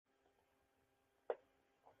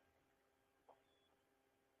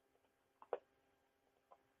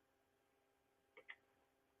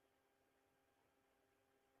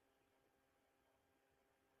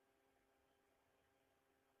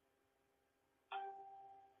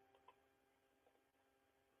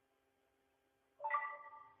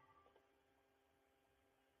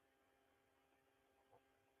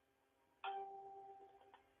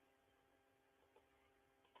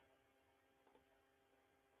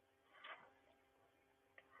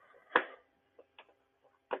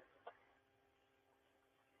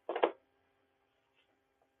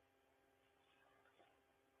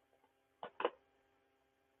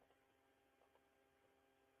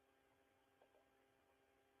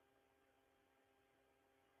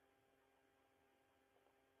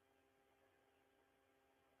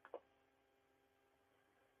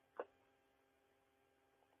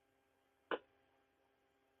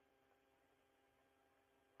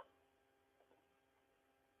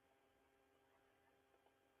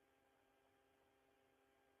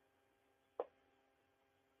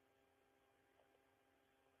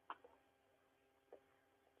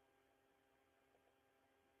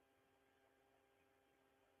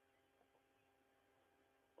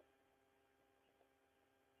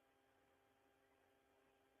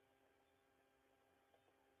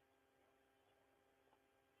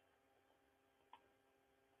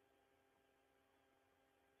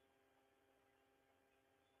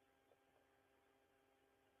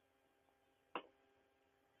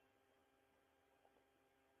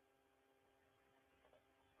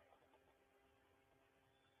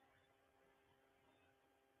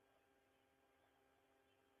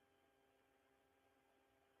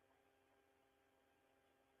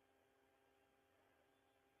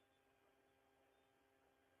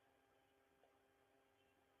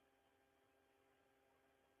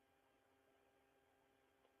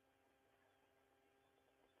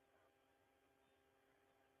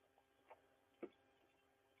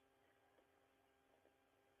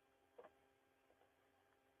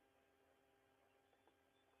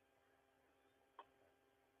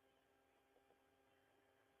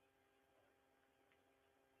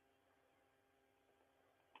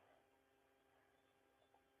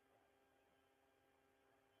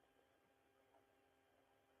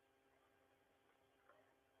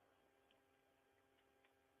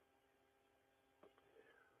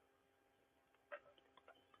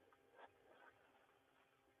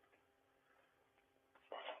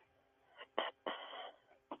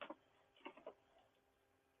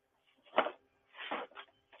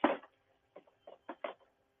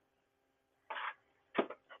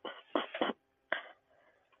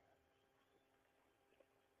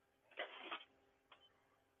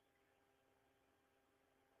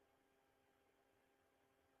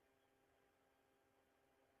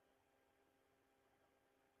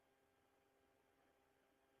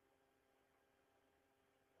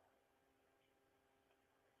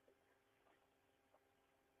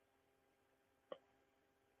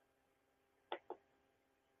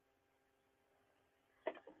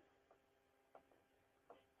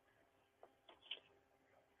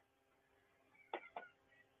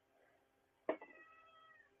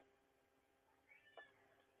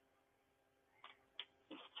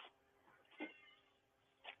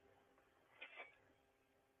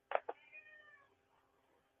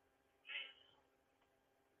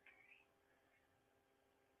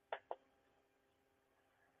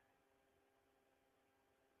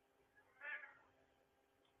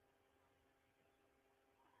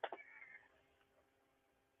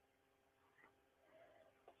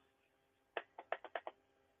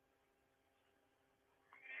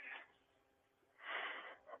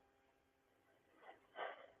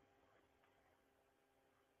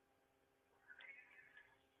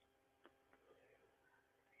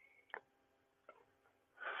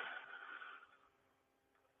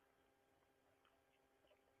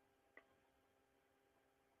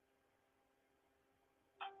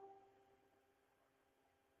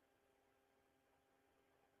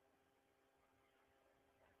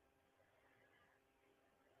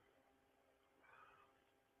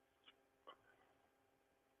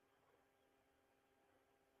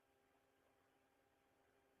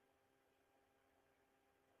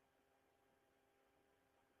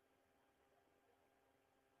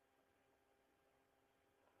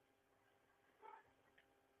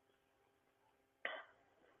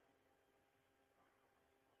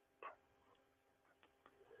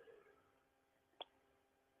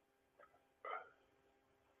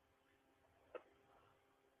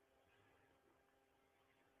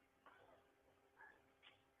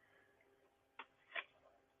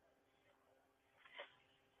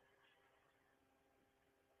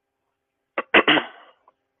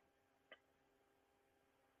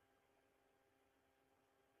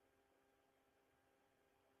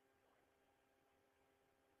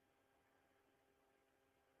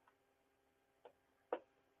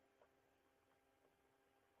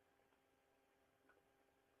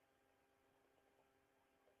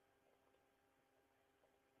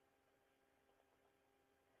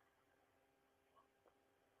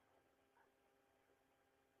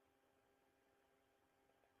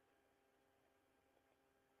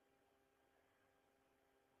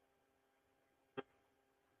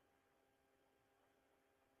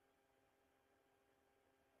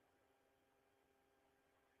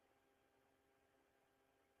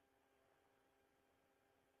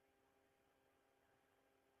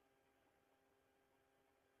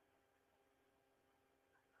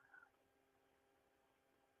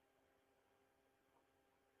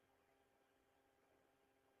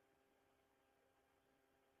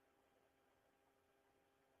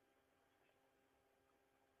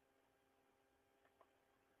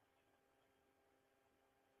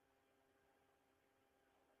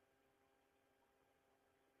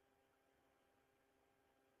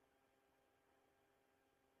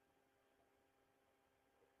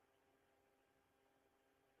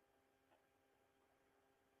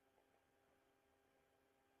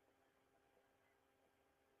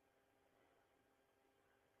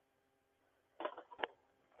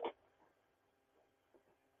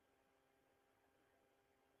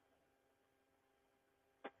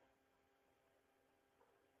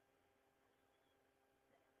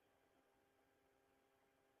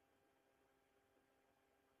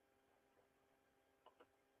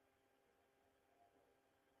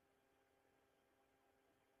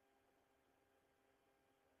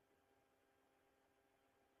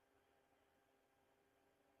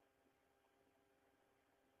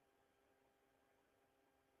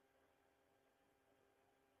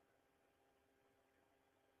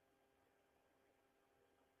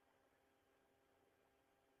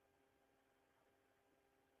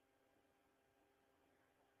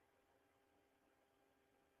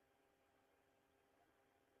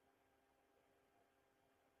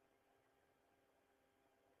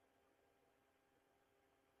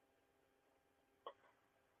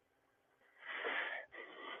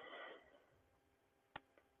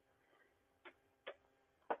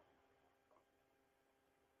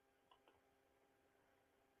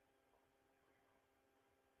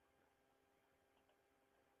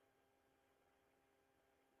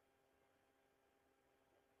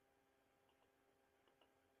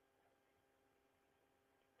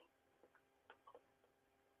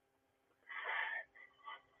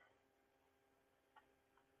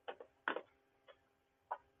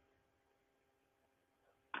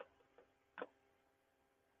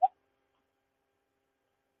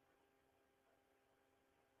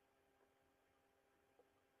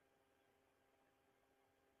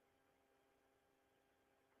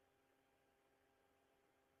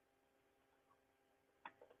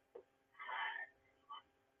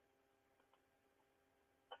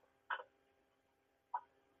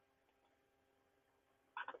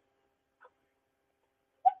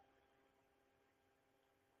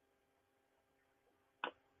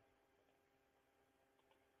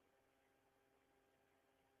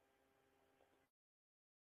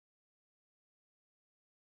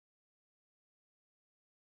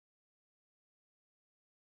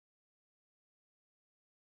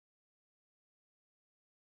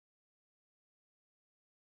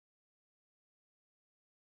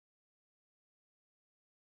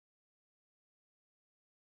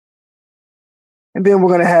And then we're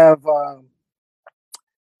going to have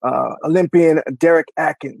Olympian Derek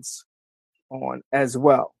Atkins on as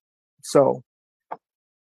well. So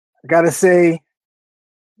I got to say,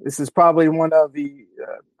 this is probably one of the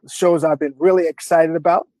shows I've been really excited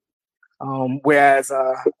about. Whereas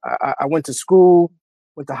I went to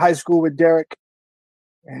high school with Derek,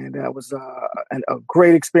 and that was a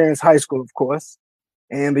great experience, high school, of course.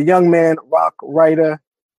 And the young man, Rock Ryder,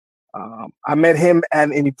 I met him at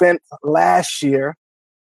an event last year,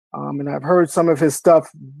 and I've heard some of his stuff.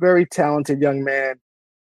 Very talented young man.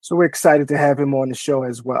 So we're excited to have him on the show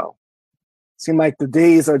as well. Seem like the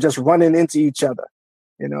days are just running into each other,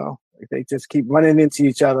 they just keep running into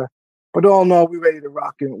each other. But all in all, we're ready to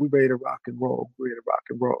rock and roll.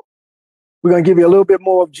 We're gonna give you a little bit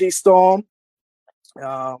more of G Storm,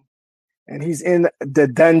 and he's in the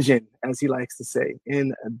dungeon, as he likes to say,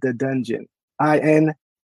 in the dungeon.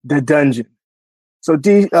 The dungeon. So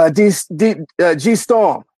G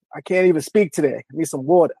Storm, I can't even speak today. I need some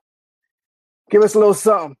water. Give us a little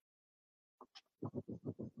something.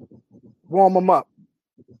 Warm them up.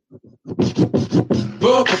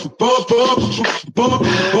 Bump it up. Bump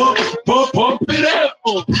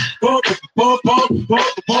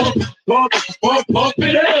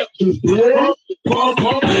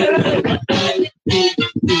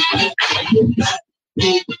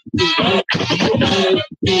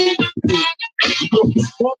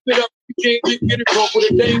it up. You can't get it wrong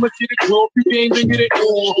with a dame, but get it wrong. You can't even get it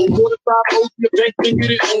on. 45 O's, you can't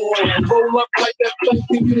get it on. Roll up like that, can't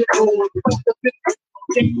get it on.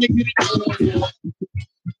 Can't get it on.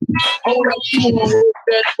 Hold up, you want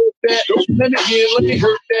that. Let me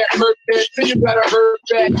hurt that. Then you gotta hurt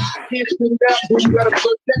that. Can't spin that, but you gotta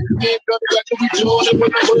put that. You can't got it like we doing it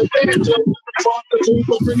when I hurt that. So,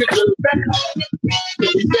 bring it to the back.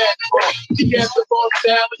 He back, he has the ball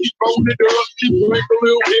down and he rolled it up. She break a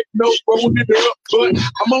little hip, no, rolled it up. But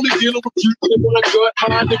I'm only dealing with you when I got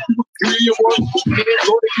mine. If you agree, you want to go to get it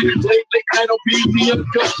late night on BT up.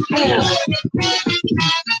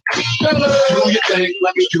 Do your thing,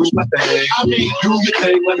 let me do my thing. I mean, do your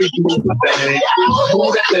thing, let me do my thing.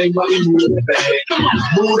 Move that thing, let me move that thing.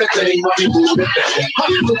 Move that thing, let me move that thing.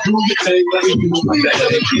 Do your thing, let me do my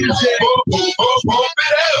thing.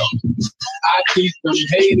 I keep them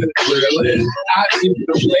haters drilling. I keep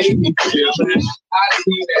them ladies chilling. I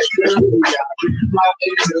see that girl my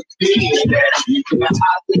energy that you can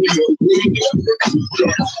hide in your dreams.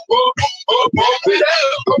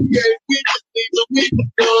 Okay, we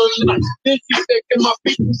done. Then she taking my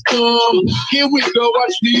people's thumb. Here we go, I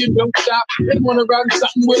see you don't stop. They wanna ride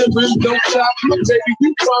something with a rim, don't stop. Look, baby,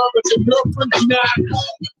 you fine, but your girlfriend's not.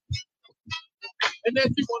 And then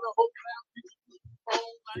she wanna hold out.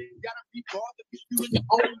 I ain't gotta be bothered with you in your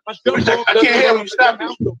own. I can't hear him. Stop.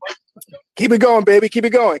 Keep it going, baby. Keep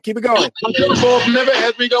it going. My jump off never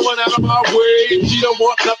has me going out of my way. She don't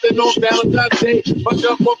want nothing on Valentine's Day. My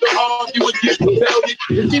jump off the argue and get rebellion.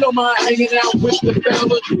 And she don't mind hanging out with the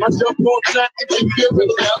fellas. My jump off not if you feel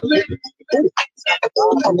rebellion.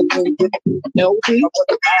 LP,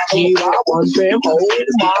 one fam, hold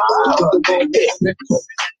my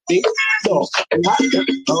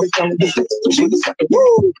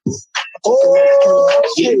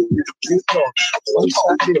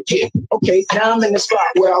okay, now I'm in the spot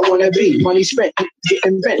where I wanna be. Money spent,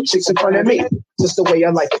 getting bent, chicks in front of me. Just the way I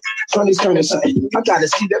like it. Tony's turning something. I got a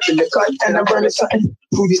seat up in the cut and I'm burning something.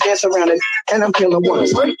 Booties dance around it and I'm feeling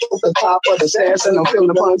ones. With the top of the stairs and I'm feeling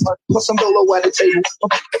the buns. Put some Dolo at the table.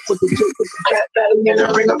 Put the fat battle in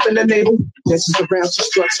and ring up in the navel. Dances around, she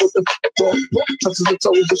struts with the door. Touches the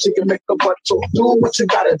toes so she can make a butt talk. Do what you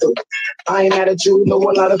gotta do. I ain't mad at you. Know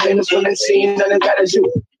a lot of famous women seen none of that as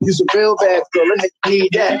you. You's a real bad girl and they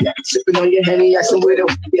need that. Sipping on your Henny, asking with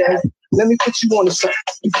it. Yeah. Let me put you on the side.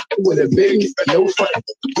 With a baby, no fun.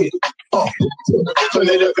 Yeah. Turn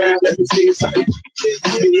it around, let me see something.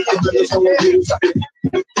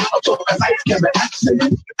 I'm talking like Kevin Jackson.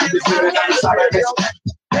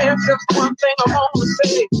 There's just one thing I want to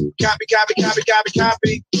say. Copy.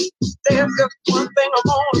 There's just one thing I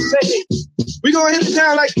want to say. We gonna hit the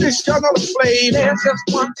town like this, y'all know the play. There's just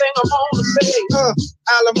one thing I want to say.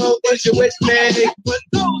 Alamo, is you with me? When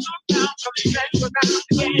those are down, I'll be back for now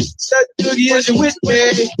again. Such Doogie, is you with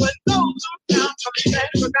me? When those are down, I'll be back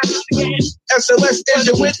for now again. SOS, is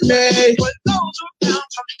you with me? When those are down,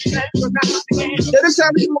 I'll be back for now again. Yeah, this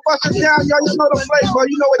how we gonna bust it down, y'all know the play, boy.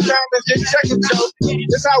 You know what time it is. Check it, yo.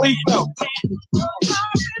 This how we flow.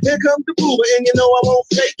 Here comes the boober, and you know I won't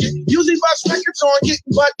fake it. Usually bust records on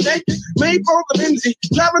getting butt naked. Made for the Lindsay.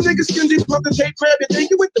 Drive a nigga skinzy, pump the tape, grab your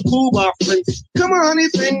thinking with the boober frenzy. Come on, honey,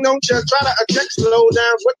 thing, don't just try to object. Slow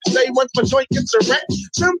down, what you say once my joint gets erect.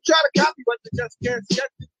 Some try to copy, but they just can't sketch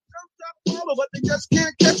it. Some try to follow, but they just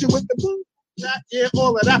can't catch it with the boo. That, yeah,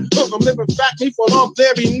 all of that. Look, I'm living fat, me fall off,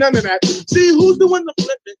 there be none of that. See who's doing the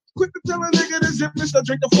flipping. Quick to tell a nigga to zip this, I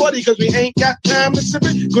drink the 40, cause we ain't got time to sip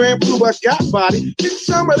it. Grand Blue Bus got body. Get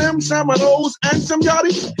some of them, some of those, and some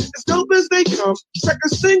yachty. As dope as they come,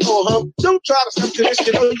 second single hum. Don't try to step to this,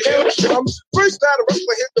 you know you hear the drums. First battle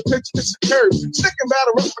wrestler hit the pitch, it's a curve. Second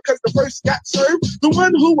battle wrestler because the first got served. The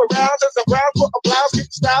one who arouses around for a blouse,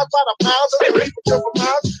 gets styled by the miles, and the rate for double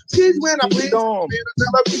miles. Skis when I bleed,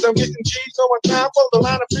 I'm getting cheese, so I'm time for the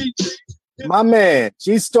line of free cheese. My man,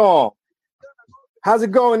 G Storm. How's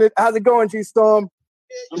it going? How's it going, G Storm?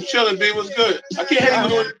 I'm chilling, B. What's good? I can't hear you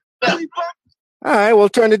doing that. All right, we'll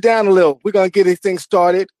turn it down a little. We're gonna get this thing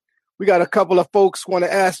started. We got a couple of folks want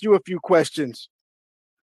to ask you a few questions.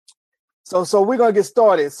 So we're gonna get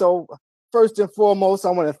started. So first and foremost,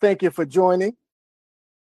 I want to thank you for joining.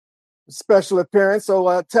 Special appearance.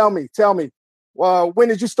 So tell me, when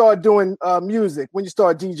did you start doing music? When you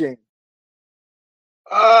started DJing?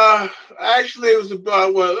 Actually, it was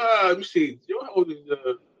about let me see. How old is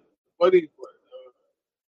buddy?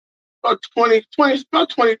 About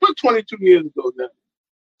 22 years ago now.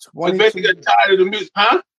 I basically got tired of the music,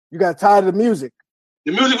 huh? You got tired of the music?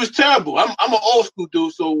 The music was terrible. I'm an old school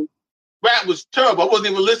dude, so rap was terrible. I wasn't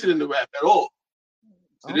even listening to rap at all.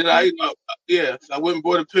 So then I went and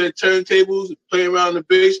bought a pair of turntables and played around in the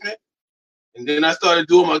basement. And then I started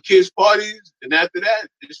doing my kids' parties. And after that,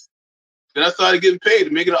 then I started getting paid to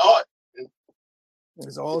make it an art.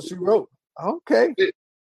 That's all she wrote. Okay. Yeah.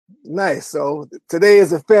 Nice. So today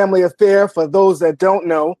is a family affair. For those that don't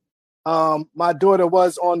know, my daughter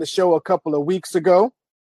was on the show a couple of weeks ago,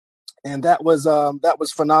 and that was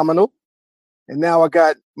phenomenal. And now I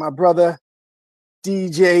got my brother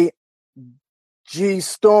DJ G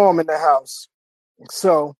Storm in the house.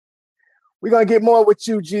 So we're gonna get more with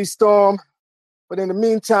you, G Storm. But in the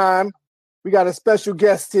meantime, we got a special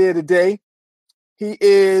guest here today. He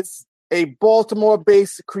is a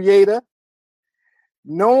Baltimore-based creator,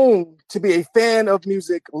 known to be a fan of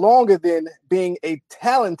music longer than being a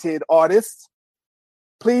talented artist.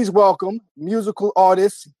 Please welcome musical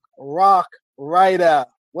artist Rock Ryder.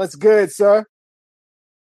 What's good, sir?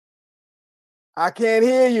 I can't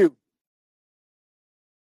hear you.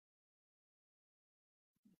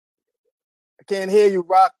 I can't hear you,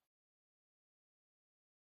 Rock.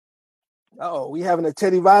 Uh-oh, we having a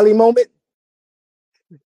Teddy Riley moment?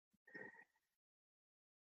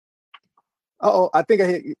 Uh-oh, I think I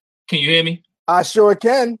hear you. Can you hear me? I sure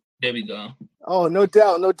can. There we go. Oh, no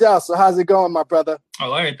doubt, no doubt. So how's it going, my brother?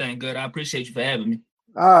 Oh, everything good. I appreciate you for having me.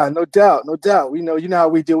 No doubt, no doubt. You know how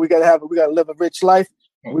we do. We gotta live a rich life.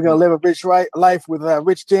 Mm-hmm. We're gonna live a rich life with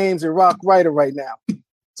Rich James and Rock Ryder right now.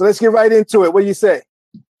 So let's get right into it. What do you say?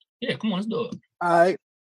 Yeah, come on, let's do it. All right.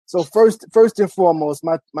 So first and foremost,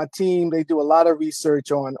 my team, they do a lot of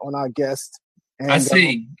research on our guests. And, I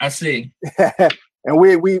see. And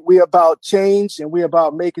we about change, and we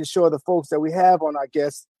about making sure the folks that we have on our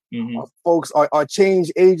guests, folks are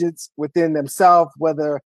change agents within themselves,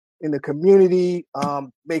 whether in the community,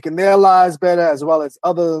 making their lives better as well as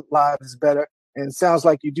other lives better. And it sounds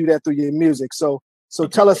like you do that through your music. So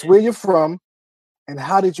tell us where you're from, and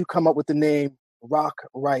how did you come up with the name Rock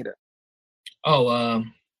Ryder? Oh,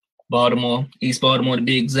 Baltimore, East Baltimore to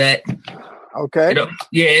be exact. Okay.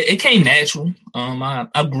 It came natural.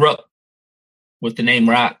 I grew up with the name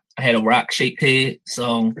Rock. I had a rock-shaped head,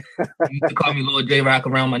 so you used to call me Lord J Rock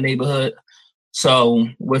around my neighborhood. So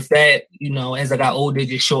with that, as I got older, it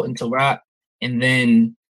just shortened to Rock. And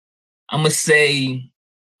then I'm going to say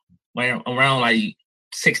around like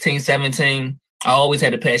 16, 17, I always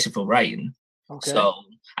had a passion for writing. Okay. So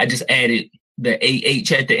I just added the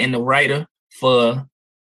AH at the end of Ryder for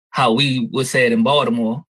how we would say it in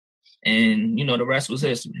Baltimore. And, the rest was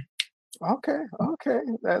history. Okay.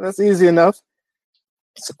 That's easy enough.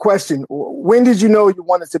 It's a question. When did you know you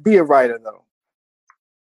wanted to be a writer, though?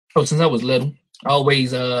 Oh, since I was little.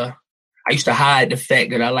 Always, I used to hide the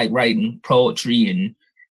fact that I like writing poetry, and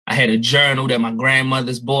I had a journal that my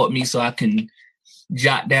grandmother's bought me so I can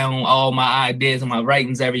jot down all my ideas and my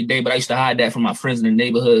writings every day. But I used to hide that from my friends in the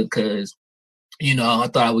neighborhood because, I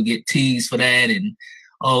thought I would get teased for that. And,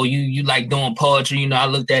 oh, you like doing poetry. I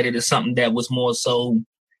looked at it as something that was more so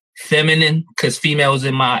feminine, because females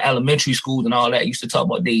in my elementary schools and all that used to talk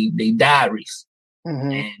about they diaries.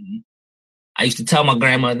 Mm-hmm. And I used to tell my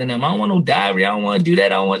grandmother and them, I don't want no diary. I don't want to do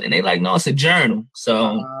that. And they like, no, it's a journal.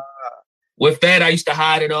 So with that, I used to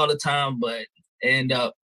hide it all the time, but it ended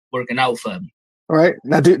up working out for me. All right.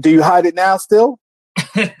 Now, do you hide it now still?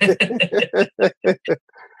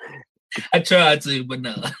 I tried to, but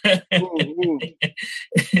no.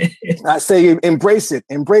 I say embrace it,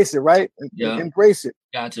 right? Yeah. Embrace it.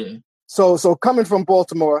 Gotcha. So coming from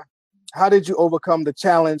Baltimore, how did you overcome the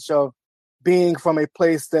challenge of being from a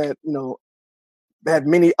place that, had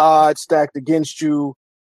many odds stacked against you,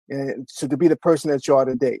 and to be the person that you are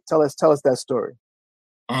today? Tell us that story.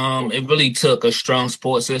 It really took a strong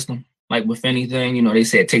support system. Like with anything, they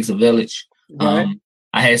say it takes a village. Right.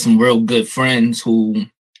 I had some real good friends who,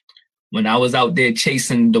 when I was out there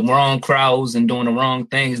chasing the wrong crowds and doing the wrong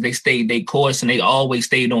things, they stayed their course, and they always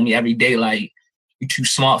stayed on me every day. Like, you too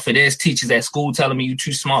smart for this. Teachers at school telling me you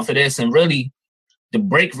too smart for this. And really, the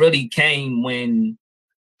break really came when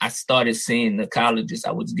I started seeing the colleges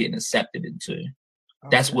I was getting accepted into. Okay.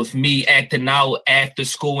 That's with me acting out after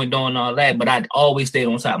school and doing all that. But I'd always stayed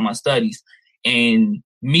on top of my studies. And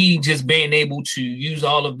me just being able to use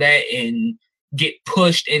all of that and get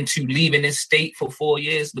pushed into leaving this state for 4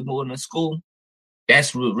 years to go to school,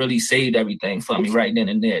 that's what really saved everything for me right then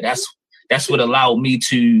and there. That's what allowed me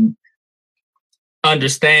to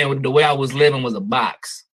understand the way I was living was a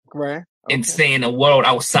box. Right. Okay. And seeing a world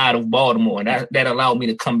outside of Baltimore. And that allowed me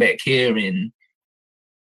to come back here and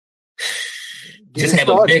just have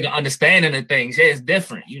a bigger understanding of things. Yeah, it's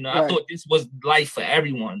different. Right. I thought this was life for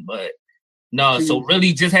everyone, but no. So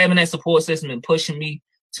really just having that support system and pushing me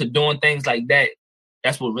to doing things like that,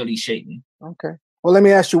 that's what really shaped me. Okay. Well, let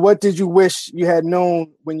me ask you, what did you wish you had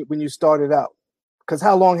known when you started out? Because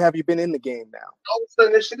how long have you been in the game now?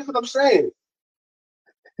 That's what I'm saying.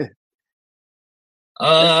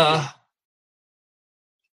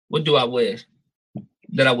 What do I wish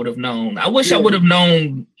that I would have known? I wish I would have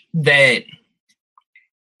known that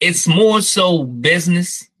it's more so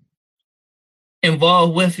business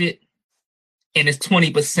involved with it, and it's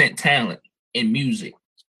 20% talent in music.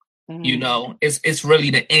 It's really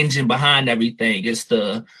the engine behind everything. It's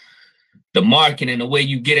the marketing, the way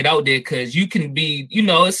you get it out there, because you can be,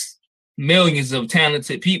 it's millions of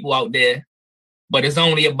talented people out there, but it's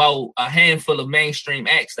only about a handful of mainstream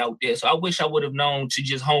acts out there. So I wish I would have known to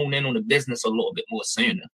just hone in on the business a little bit more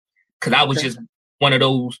sooner, because I was just one of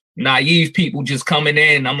those naive people just coming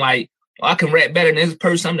in. And I'm like, I can rap better than this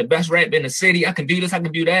person. I'm the best rapper in the city. I can do this. I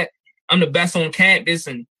can do that. I'm the best on campus.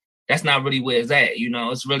 And that's not really where it's at.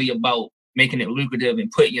 It's really about making it lucrative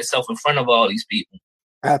and putting yourself in front of all these people.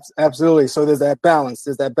 Absolutely. So there's that balance.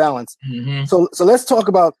 Mm-hmm. So let's talk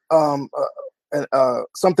about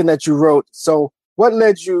something that you wrote. So what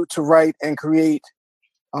led you to write and create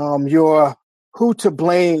your Who to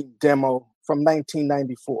Blame demo from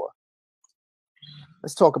 1994?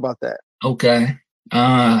 Let's talk about that. Okay.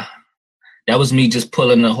 That was me just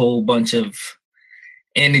pulling a whole bunch of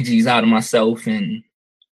energies out of myself. And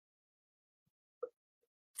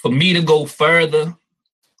for me to go further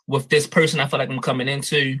with this person I feel like I'm coming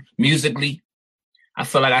into musically, I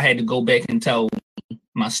feel like I had to go back and tell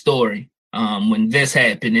my story when this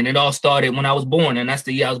happened. And it all started when I was born, and that's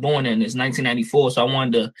the year I was born in. It's 1994. So I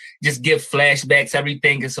wanted to just give flashbacks.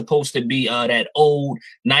 Everything is supposed to be that old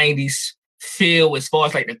 90s feel as far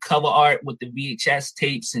as like the cover art with the VHS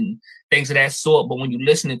tapes and things of that sort. But when you're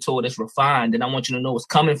listening to it, it's refined. And I want you to know it's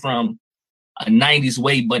coming from a 90s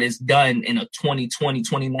way, but it's done in a 2020,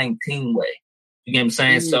 2019 way. You get what I'm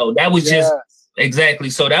saying? So that was just exactly.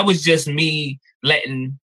 So that was just me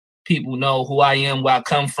letting people know who I am, where I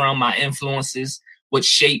come from, my influences, what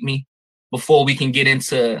shaped me, before we can get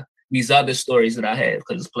into these other stories that I have,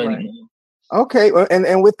 because there's plenty more. Okay.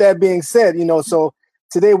 And with that being said, so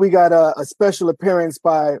today we got a special appearance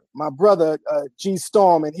by my brother, G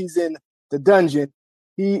Storm, and he's in the dungeon.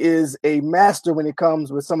 He is a master when it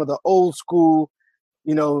comes with some of the old school,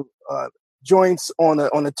 joints on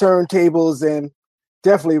the turntables, and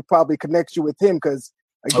definitely probably connects you with him because,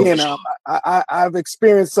 again, I've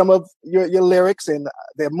experienced some of your lyrics, and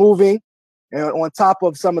they're moving. And on top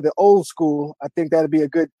of some of the old school, I think that'd be a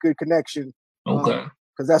good connection. Okay.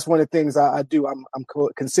 Because that's one of the things I do. I'm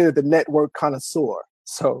considered the network connoisseur.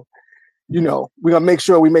 So, we're gonna make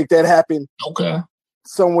sure we make that happen. Okay.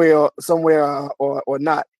 Somewhere or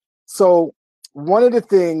not. So one of the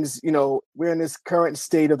things, we're in this current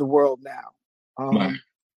state of the world now.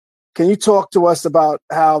 Can you talk to us about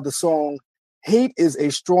how the song "Hate is a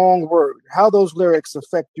Strong Word," how those lyrics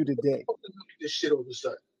affect you today? This shit over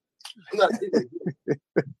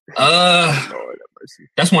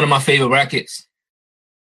that's one of my favorite records.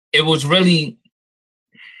 It was really,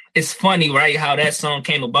 it's funny, right, how that song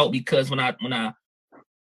came about, because when I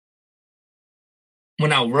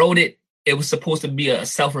wrote it, it was supposed to be a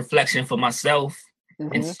self-reflection for myself.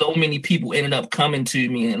 Mm-hmm. And so many people ended up coming to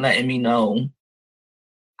me and letting me know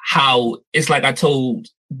how it's like I told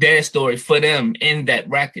their story for them in that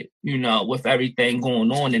record, you know, with everything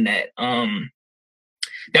going on in that.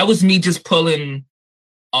 That was me just pulling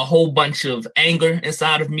a whole bunch of anger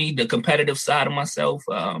inside of me, the competitive side of myself.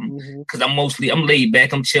 Because I'm laid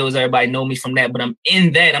back, I'm chill, as everybody know me from that. But I'm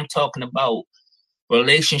in that, I'm talking about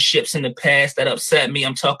relationships in the past that upset me.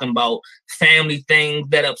 I'm talking about family things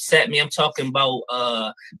that upset me. I'm talking about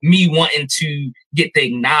me wanting to get the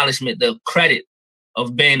acknowledgement, the credit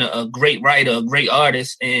of being a great writer, a great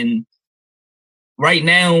artist. And right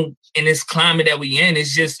now, in this climate that we in,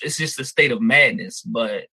 it's just a state of madness.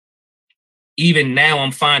 But even now,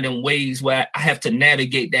 I'm finding ways where I have to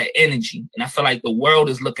navigate that energy. And I feel like the world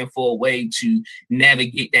is looking for a way to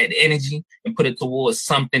navigate that energy and put it towards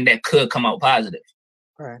something that could come out positive.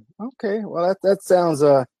 Right. Okay. Well, that sounds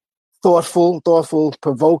thoughtful,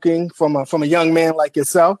 provoking from a young man like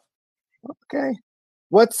yourself. Okay.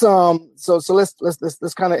 What's so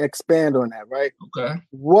let's kind of expand on that, right? Okay.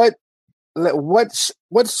 What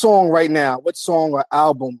song right now? What song or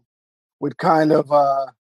album would kind of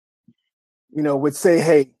would say,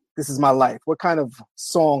 hey, this is my life? What kind of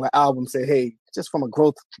song or album say, hey, just from a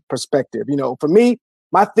growth perspective? You know, for me,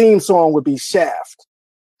 my theme song would be Shaft.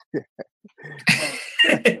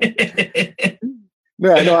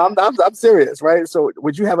 No, I'm serious, right? So,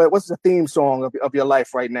 would you have what's the theme song of your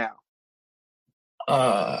life right now?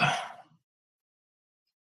 Off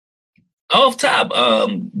top,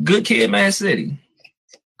 Good Kid, Mad City.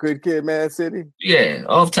 Good Kid, Mad City. Yeah,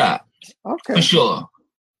 off top. Okay, for sure.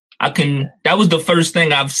 That was the first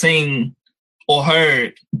thing I've seen or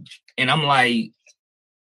heard, and I'm like,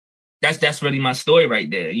 that's really my story right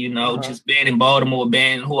there. You know, just being in Baltimore,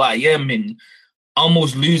 being who I am, and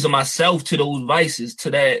almost losing myself to those vices, to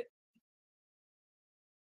that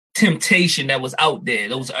temptation that was out there,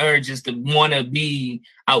 those urges to want to be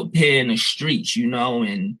out here in the streets, you know,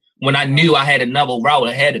 and when I knew I had another route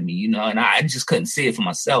ahead of me, you know, and I just couldn't see it for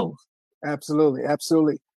myself. Absolutely.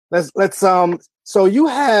 Let's so you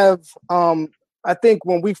have I think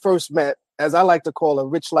when we first met, as I like to call a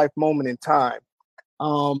rich life moment in time.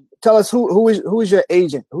 Tell us who is your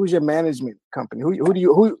agent? Who's your management company?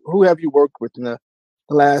 Who have you worked with in the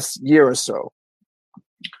last year or so?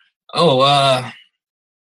 Oh,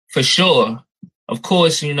 for sure. Of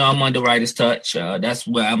course, you know, I'm under Writer's Touch. That's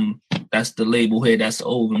the label here that's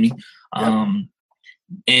over me.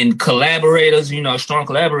 And collaborators, you know, a strong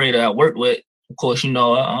collaborator I worked with, of course, you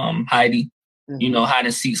know, Heidi, you know, Hide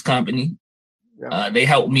and Seek's company. They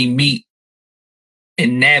helped me meet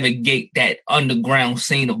and navigate that underground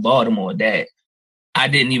scene of Baltimore that I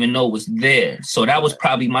didn't even know was there. So that was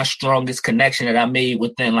probably my strongest connection that I made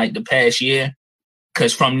within like the past year.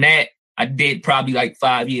 Because from that, I did probably like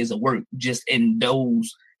 5 years of work just in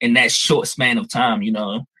that short span of time, you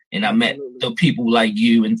know. And I met the people like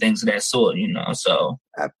you and things of that sort, you know. So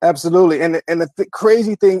absolutely. And the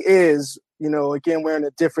crazy thing is, you know, again, we're in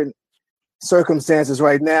a different circumstances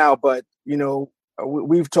right now, but you know,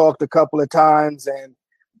 we've talked a couple of times and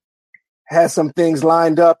had some things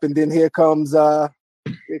lined up, and then here comes the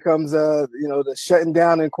shutting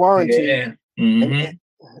down and quarantine. Yeah.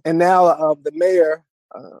 And now the mayor,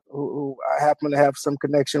 who I happen to have some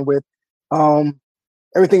connection with,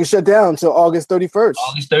 everything is shut down until August 31st.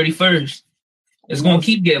 August 31st. It's going to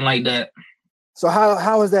keep getting like that. So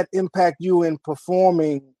how does that impact you in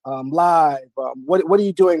performing live? What are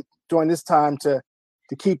you doing during this time to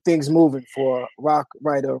keep things moving for Rock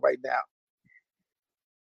Writer right now?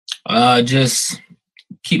 Just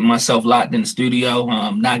keeping myself locked in the studio,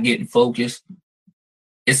 not getting focused.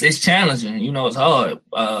 It's challenging, you know, it's hard.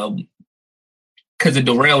 Because it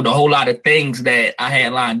derailed a whole lot of things that I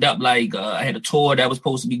had lined up. Like I had a tour that was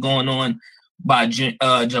supposed to be going on by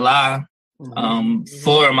July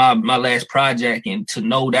for my last project, and to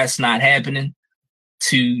know that's not happening,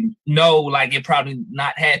 to know like it probably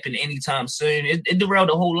not happen anytime soon, it derailed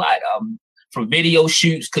a whole lot. From video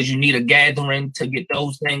shoots, because you need a gathering to get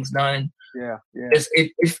those things done. Yeah.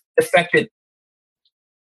 It affected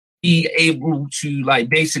be able to like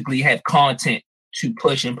basically have content to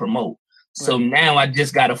push and promote. So now I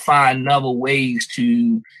just got to find other ways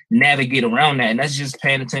to navigate around that. And that's just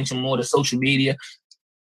paying attention more to social media.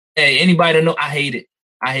 Hey, anybody that know, I hate it.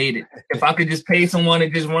 If I could just pay someone to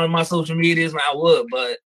just run my social medias, I would,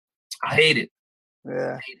 but I hate it.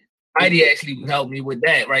 Yeah. Heidi actually would help me with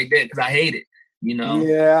that right there, because I hate it, you know?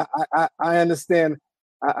 Yeah, I understand.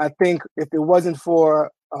 I think if it wasn't for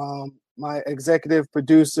my executive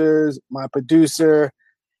producers, my producer,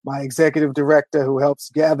 my executive director who helps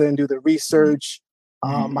gather and do the research,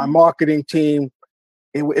 my marketing team,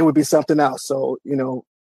 it would be something else. So, you know,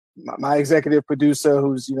 my executive producer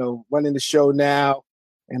who's, you know, running the show now,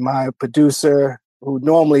 and my producer who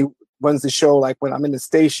normally runs the show like when I'm in the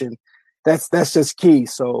station, that's just key.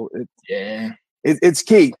 So it's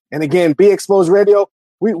key. And again, Be Exposed Radio,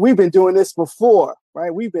 we've been doing this before,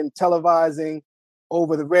 right? We've been televising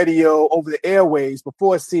over the radio, over the airwaves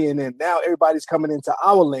before CNN. Now everybody's coming into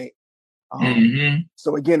our lane.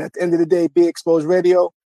 So again, at the end of the day, Be Exposed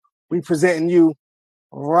Radio, we presenting you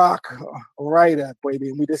rock right up, baby.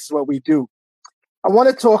 And this is what we do. I want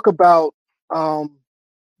to talk about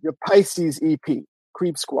your Pisces EP,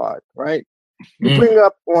 Creep Squad, right? You bring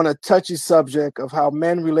up on a touchy subject of how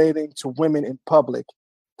men relating to women in public.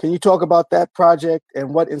 Can you talk about that project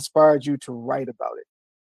and what inspired you to write about it?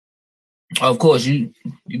 Of course, you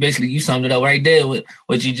basically summed it up right there with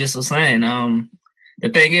what you just were saying. The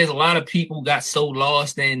thing is, a lot of people got so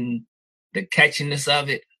lost in the catchiness of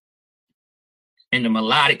it and the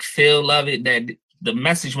melodic feel of it that the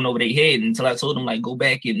message went over their head until I told them, like, go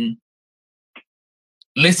back and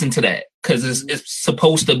listen to that, because it's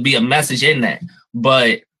supposed to be a message in that.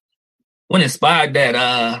 But what inspired that,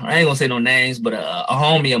 I ain't gonna say no names, but a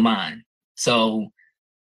homie of mine. So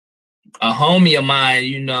a homie of mine,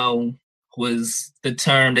 you know, was the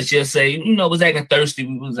term that you'll say, you know, was acting thirsty.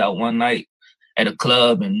 We was out one night at a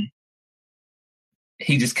club and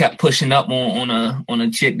he just kept pushing up on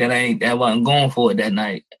a chick that wasn't going for it that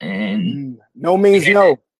night. And no means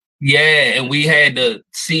no. Yeah, and we had to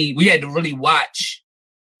really watch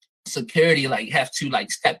security have to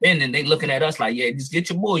step in, and they looking at us like, yeah, just get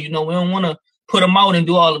your boy, you know, we don't want to put him out and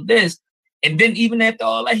do all of this. And then even after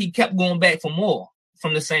all that, he kept going back for more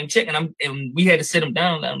from the same chick, and we had to sit him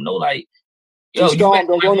down and let him know, like, yo, you act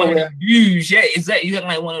like one of them dudes. Yeah, exactly. You act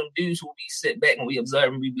like one of them dudes who we sit back and we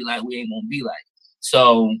observe and we be like, we ain't gonna be like.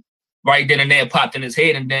 So right then and there popped in his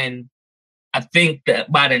head, and then I think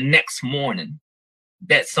that by the next morning,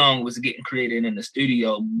 that song was getting created in the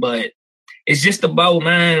studio. But it's just about,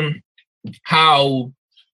 man, how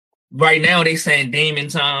right now they saying demon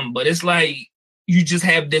time, but it's like you just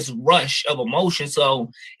have this rush of emotion. So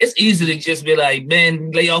it's easy to just be like,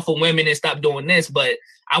 man, lay off of women and stop doing this. But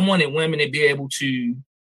I wanted women to be able to,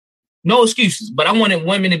 no excuses, but I wanted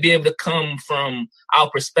women to be able to come from our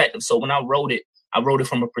perspective. So when I wrote it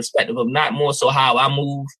from a perspective of not more so how I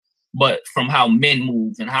move, but from how men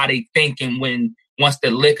move and how they thinking once the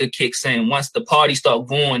liquor kicks in, once the party start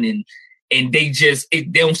going, and they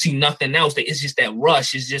don't see nothing else. It's just that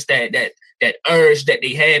rush. It's just that urge that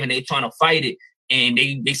they have, and they trying to fight it. And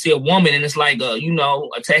they see a woman, and it's like,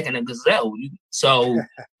 attacking a gazelle. So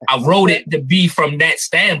I wrote it to be from that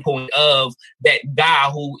standpoint of that guy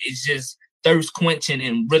who is just thirst quenching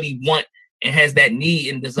and really want and has that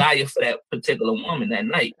need and desire for that particular woman that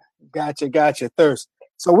night. Gotcha. Thirst.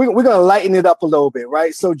 So we're going to lighten it up a little bit,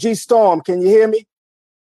 right? So G Storm, can you hear me?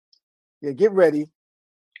 Yeah, get ready.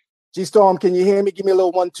 G Storm, can you hear me? Give me a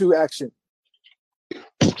little 1-2 action.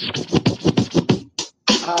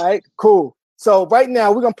 All right, cool. So right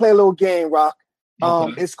now we're going to play a little game, Rock.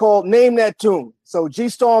 It's called Name That Tune. So G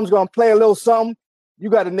Storm's going to play a little something. You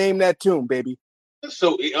got to name that tune, baby.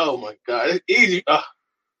 So, oh my God, it's easy.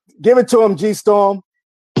 Give it to him, G Storm.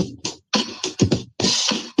 You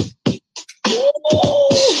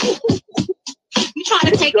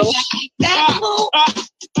trying to take it back like that, fool?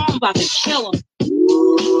 You about to kill him.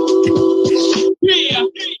 Yeah.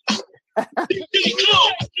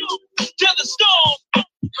 To the storm.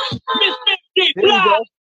 Miss There you go.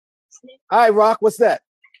 All right, Rock, what's that?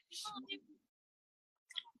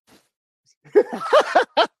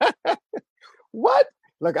 What?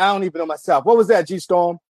 Look, I don't even know myself. What was that, G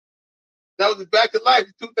Storm? That was Back to Life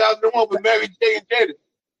in 2001 with Mary J and Jada.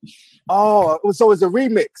 Oh, so it's a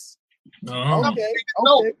remix. Okay.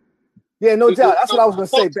 Yeah, no doubt. That's what I was going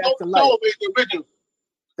to say, Back to Life.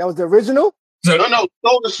 That was the original? No,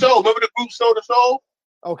 Soul to Soul. Remember the group Soul to Soul?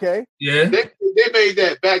 Okay. Yeah. They made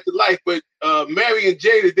that Back to Life, but Mary and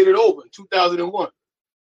Jada did it over in 2001.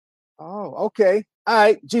 Oh, okay. All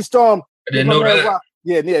right, G Storm. I didn't know that. Rock.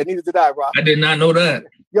 Yeah, neither did I, Rock. I did not know that.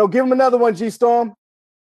 Yo, give him another one, G Storm.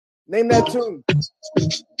 Name that tune.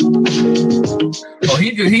 Oh,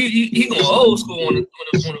 he going old school on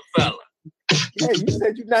the fella. Yeah, you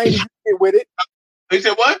said you 90s, you can get with it. He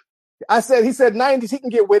said what? He said 90s, he can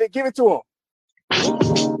get with it. Give it to him.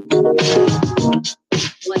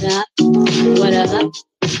 What up? What up?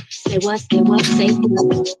 Say what? Say what? Say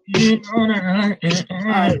what? All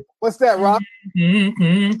right. What's that, Rock?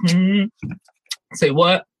 Say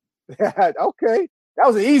what? Okay. That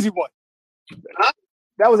was an easy one.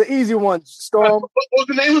 That was an easy one, Storm. What was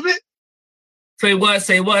the name of it? Say what?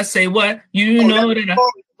 Say what? Say what? You know that.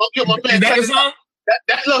 Okay, my man, Is that the song?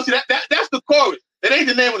 That's the chorus. That ain't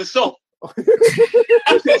the name of the song. Say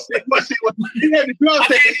what? He had the girl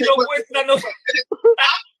say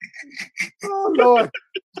Oh Lord.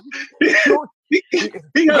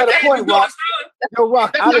 He got a point, Rock. Yo,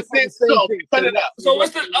 Rock, I was saying the same thing. So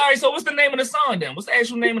what's the name of the song then? What's the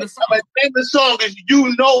actual name of the song? The name of the song is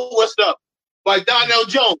 "You Know What's Up" by Donnell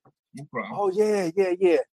Jones. Oh yeah.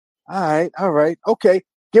 All right. Okay.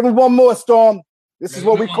 Give him one more, Storm. This is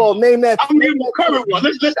what we call name that. I'm gonna give him a current one.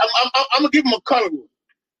 Listen, I'm gonna give him a current one.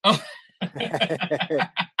 Oh.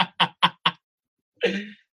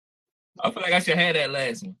 I feel like I should have that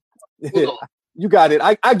last one. You got it.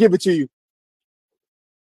 I give it to you.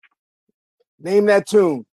 Name that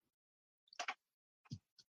tune.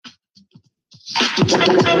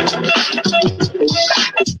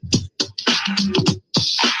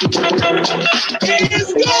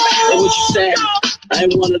 What you saying? I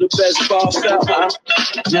ain't one of the best ball felt, huh?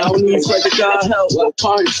 Now I need Fred to God help, well,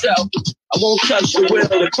 upon yourself. I won't touch the wheel of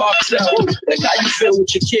the park cell. Like how you feel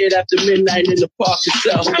with your kid after midnight in the park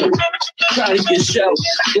itself. Trying to get shelled.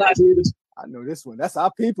 I know this one. That's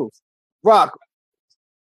our people's. Rock.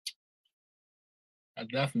 That's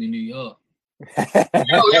definitely New York. Yo,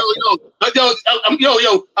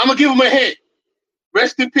 I'm gonna give him a hint.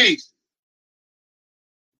 Rest in peace.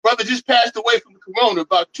 Brother just passed away from corona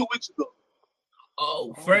about 2 weeks ago.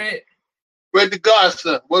 Oh, Fred. Fred the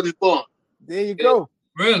Godson, where he born. There you go.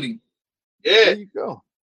 Really? Yeah. There you go.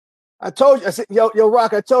 I told you. I said, yo,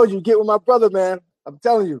 Rock. I told you, get with my brother, man. I'm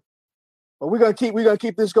telling you. But we're gonna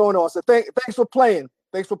keep this going on. So thanks for playing.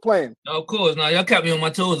 Thanks for playing. Of course. Now y'all kept me on my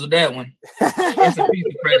toes with that one. That's a piece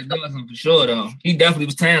of Fred the Godson for sure, though. He definitely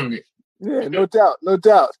was talented. Yeah, no doubt.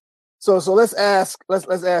 So let's ask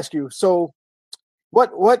you. So,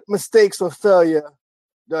 what mistakes or failure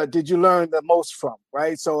did you learn the most from?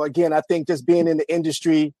 Right. So again, I think just being in the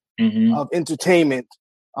industry of entertainment,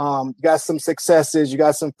 you got some successes, you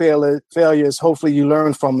got some failures. Hopefully, you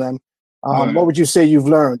learn from them. What would you say you've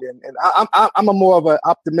learned? And I'm a more of an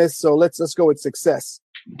optimist, so let's go with success.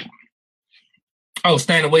 Oh,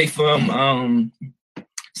 staying away from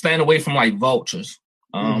like vultures.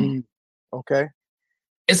 Okay.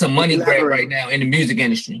 It's a money grab right now in the music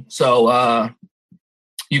industry. So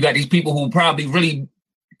you got these people who probably really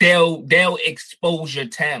they'll expose your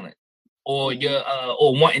talent or your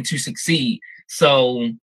or wanting to succeed.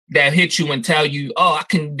 So they'll hit you and tell you, oh, I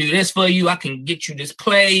can do this for you. I can get you this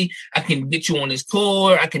play. I can get you on this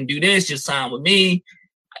tour. I can do this. Just sign with me.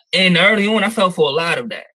 And early on, I fell for a lot of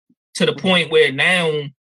that to the point where now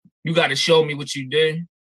you got to show me what you do.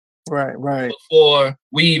 Right. Before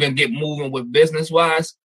we even get moving with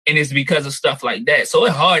business-wise. And it's because of stuff like that. So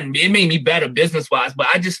it hardened me. It made me better business-wise. But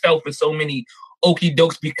I just fell for so many okie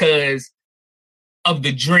dokes because of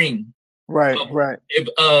the dream. Right.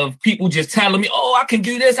 Of people just telling me, oh, I can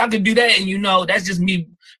do this, I can do that. And, that's just me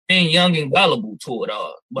being young and gullible to it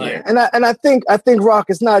all. But yeah. And I think Rock,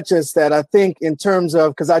 it's not just that. I think in terms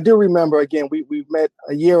of, because I do remember, again, we met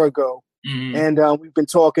a year ago and we've been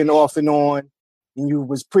talking off and on. And you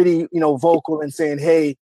was pretty, vocal and saying,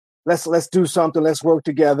 hey, let's do something, let's work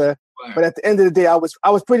together. Right. But at the end of the day, I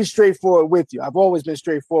was pretty straightforward with you. I've always been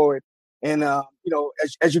straightforward. And,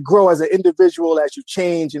 as you grow as an individual, as you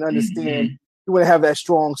change and understand, you want to have that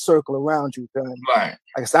strong circle around you. Right.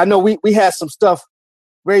 Like I said, I know we had some stuff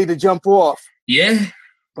ready to jump off. Yeah.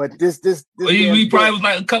 But this we probably was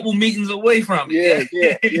like a couple meetings away from it.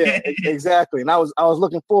 Yeah, exactly. And I was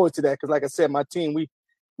looking forward to that because, like I said, my team,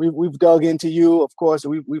 we've dug into you, of course.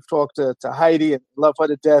 We've talked to Heidi and love her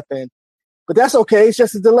to death, but that's okay. It's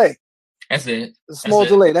just a delay. That's it. A small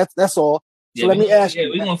delay. That's all. So let me ask you. Yeah,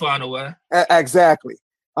 we're gonna find a way. Exactly.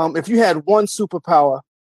 If you had one superpower,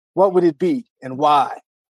 what would it be and why?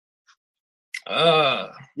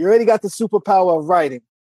 You already got the superpower of writing,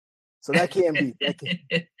 so that can't be.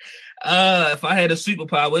 If I had a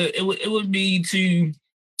superpower, it would be to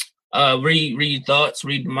read thoughts,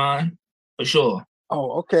 read the mind, for sure.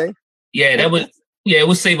 Oh, okay. Yeah, it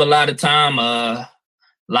would save a lot of time, a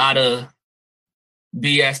lot of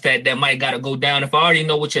BS that might gotta go down. If I already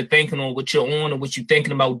know what you're thinking or what you're on or what you're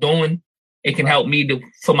thinking about doing, it can help me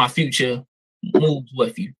for my future moves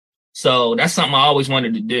with you. So that's something I always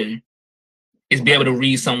wanted to do, is be able to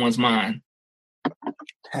read someone's mind.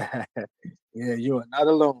 Yeah, you are not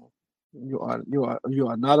alone. You are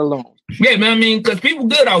not alone. Yeah, man. I mean, because people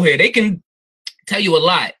good out here, they can tell you a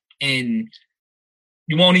lot, and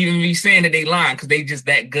you won't even be saying that they lying because they just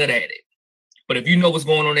that good at it. But if you know what's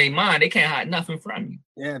going on in their mind, they can't hide nothing from you.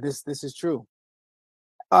 Yeah, this is true.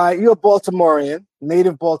 All right, you're a Baltimorean,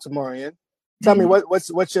 native Baltimorean. Tell me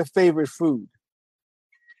what's your favorite food?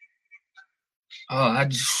 Oh,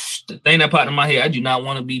 the thing that popped in my head, I do not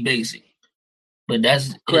want to be basic, but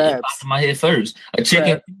it popped in my head first. A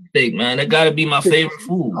chicken steak, man. That got to be my favorite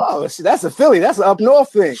food. Oh, see, that's a Philly. That's an up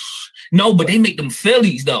north thing. No, but they make them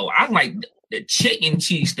Phillies though. I like the chicken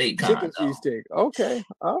cheesesteak kind. Chicken cheesesteak. Okay.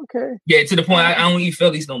 Yeah, to the point I don't eat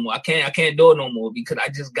Phillies no more. I can't do it no more because I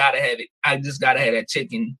just gotta have it. I just gotta have that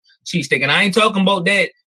chicken cheesesteak, and I ain't talking about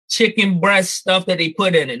that chicken breast stuff that they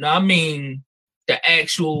put in it. No, I mean the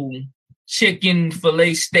actual chicken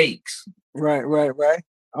fillet steaks. Right.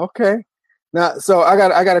 Okay. Now, so I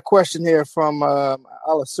got a question here from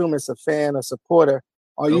I'll assume it's a fan or supporter.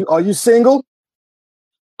 Are you single?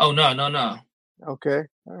 Oh no. Okay.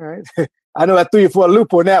 All right. I know I threw you for a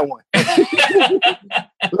loop on that one.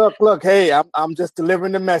 Look. Hey, I'm just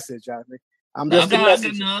delivering the message. I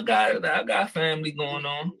got family going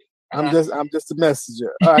on. I'm just a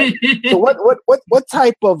messenger. All right. So what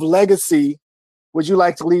type of legacy would you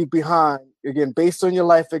like to leave behind? Again, based on your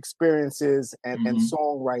life experiences and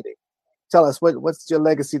songwriting. Tell us what's your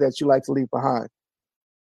legacy that you like to leave behind?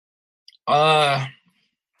 I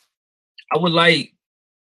would like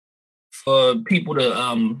for people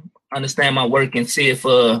to understand my work and see it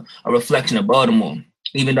for a reflection of Baltimore,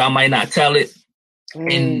 even though I might not tell it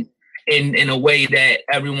in a way that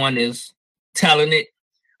everyone is telling it.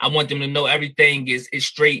 I want them to know everything is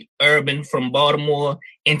straight urban from Baltimore,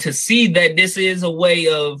 and to see that this is a way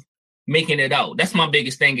of making it out. That's my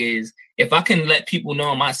biggest thing is if I can let people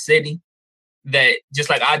know in my city that just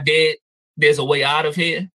like I did, there's a way out of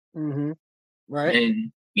here. Mm-hmm. Right.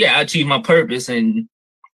 And yeah, I achieved my purpose and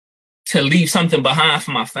to leave something behind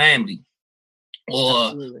for my family or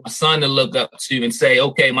Absolutely. a son to look up to and say,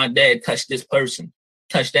 okay, my dad touched this person,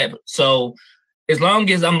 touched that. So as long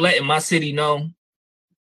as I'm letting my city know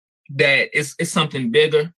that it's something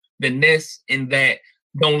bigger than this and that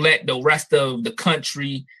don't let the rest of the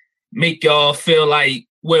country make y'all feel like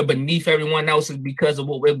we're beneath everyone else is because of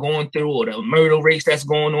what we're going through or the murder rates that's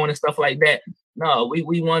going on and stuff like that. No,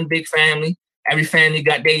 we one big family. Every family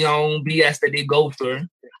got their own BS that they go through.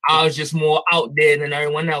 I was just more out there than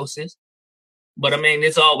everyone else's. But I mean,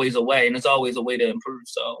 it's always a way, and it's always a way to improve.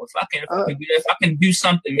 So if I can do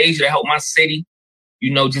something major to help my city,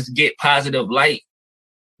 just get positive light,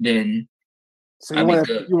 then so you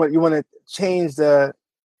want to change the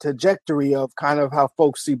trajectory of kind of how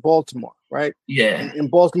folks see Baltimore, right? Yeah. And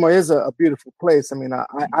Baltimore is a beautiful place. I mean,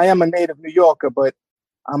 I am a native New Yorker, but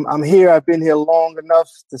I'm here. I've been here long enough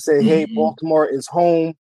to say, hey, Baltimore is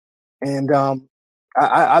home, and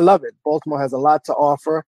I love it. Baltimore has a lot to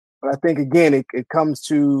offer, but I think again it comes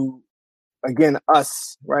to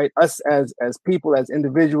us, right? Us as people, as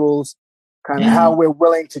individuals, kind of how we're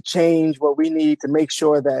willing to change what we need to make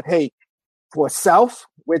sure that hey, for self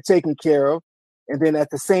we're taken care of, and then at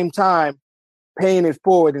the same time paying it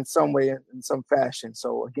forward in some way, in some fashion.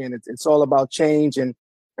 So again, it's all about change, and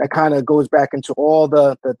that kind of goes back into all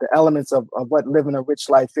the elements of what living a rich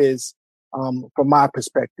life is, from my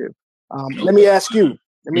perspective. Let me ask you,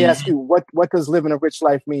 what does living a rich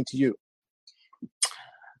life mean to you?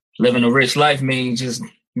 Living a rich life means just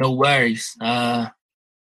no worries.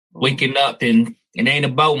 Waking up and it ain't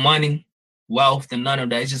about money, wealth, and none of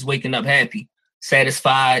that. It's just waking up happy,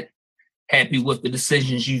 satisfied, happy with the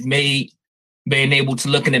decisions you've made, being able to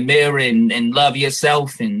look in the mirror and love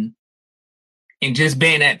yourself and just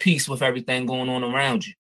being at peace with everything going on around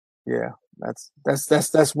you. Yeah,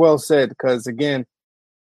 that's well said. Because again,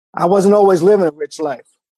 I wasn't always living a rich life.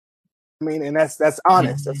 I mean, and that's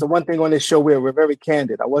honest. That's the one thing on this show where we're very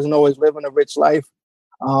candid. I wasn't always living a rich life.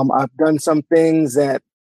 I've done some things that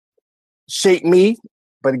shape me,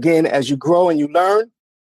 but again, as you grow and you learn,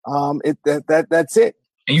 that's it.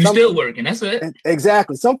 And you're still working. That's it.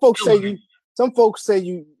 Exactly. Some folks say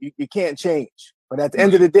you can't change, but at the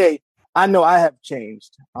end of the day, I know I have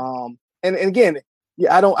changed. And again,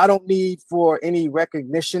 I don't need for any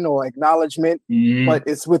recognition or acknowledgement, but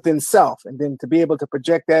it's within self. And then to be able to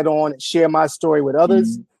project that on and share my story with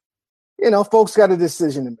others, folks got a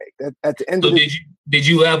decision to make. At the end of the did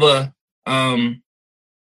you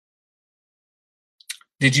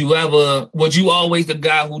ever was you always the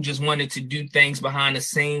guy who just wanted to do things behind the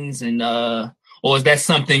scenes and or is that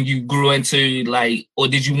something you grew into, like, or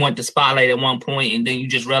did you want the spotlight at one point and then you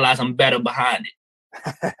just realized I'm better behind it?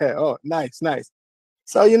 Oh, nice.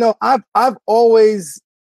 So, I've always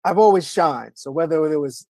shined. So whether it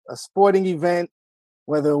was a sporting event,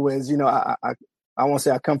 whether it was, I won't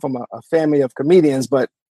say I come from a family of comedians, but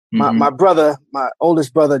my brother, my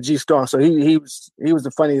oldest brother, G Storm. So he was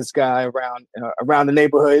the funniest guy around the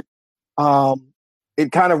neighborhood.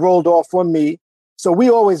 it kind of rolled off on me. So we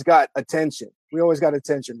always got attention.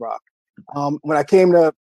 Rock. When I came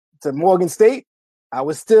to Morgan State, I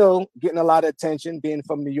was still getting a lot of attention, being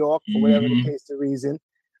from New York, or whatever the case the reason.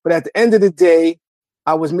 But at the end of the day,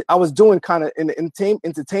 I was doing kind of in the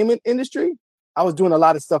entertainment industry. I was doing a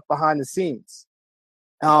lot of stuff behind the scenes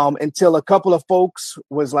until a couple of folks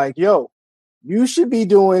was like, yo, you should be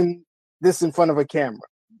doing this in front of a camera.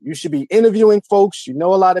 You should be interviewing folks. You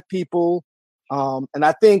know a lot of people. And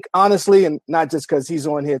I think, honestly, and not just because he's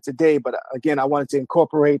on here today, but again, I wanted to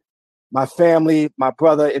incorporate my family, my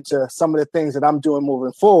brother into some of the things that I'm doing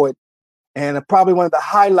moving forward. And probably one of the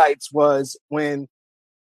highlights was when,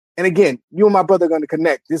 and again, you and my brother are going to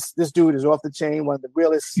connect. This dude is off the chain, one of the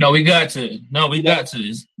realest. We got to.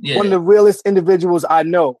 Yeah. One of the realest individuals I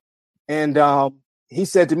know. And he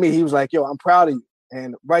said to me, he was like, yo, I'm proud of you.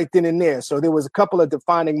 And right then and there. So there was a couple of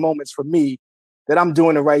defining moments for me that I'm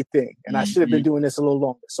doing the right thing. And I should have been doing this a little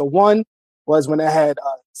longer. So one was when I had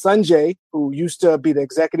Sanjay, who used to be the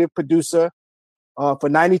executive producer for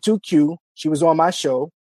 92Q. She was on my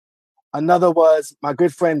show. Another was my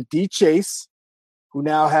good friend D Chase, who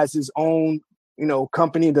now has his own,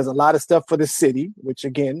 company and does a lot of stuff for the city, which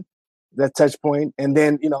again, that touch point. And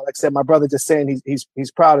then, like I said, my brother just saying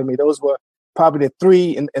he's proud of me. Those were probably the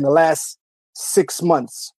three in the last 6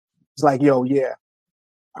 months. It's like, yo, yeah,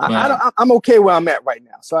 wow. I'm okay where I'm at right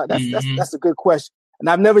now. So that's a good question. And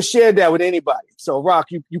I've never shared that with anybody. So Rock,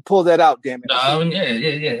 you pulled that out, damn it.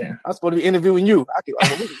 Yeah. I'm supposed to be interviewing you.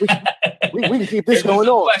 We can keep this going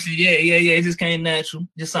on. Yeah. It just came natural.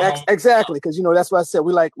 Just exactly, because that's what I said.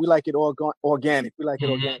 We like it organic. We like it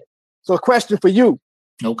organic. So a question for you.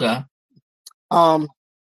 Okay.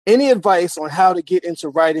 Any advice on how to get into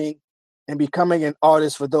writing and becoming an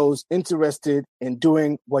artist for those interested in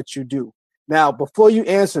doing what you do? Now, before you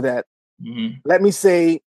answer that, let me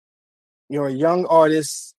say you're a young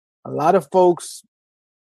artist. A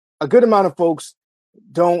good amount of folks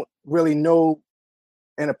don't really know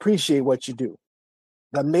and appreciate what you do.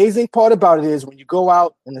 The amazing part about it is when you go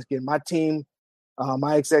out, and again, my team,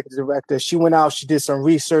 my executive director, she went out, she did some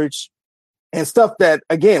research and stuff that,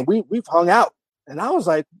 again, we've hung out. And I was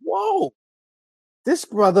like, whoa, this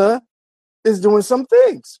brother is doing some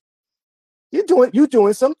things. You're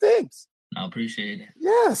doing some things. I appreciate it.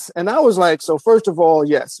 Yes. And I was like, so first of all,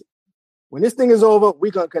 yes, when this thing is over, we're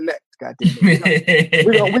gonna connect. Goddamn it.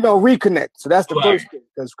 We're gonna reconnect. So that's the first thing,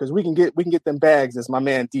 because we can get them bags, as my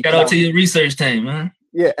man D. Shout out to your research team, man.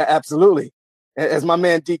 Yeah, absolutely. As my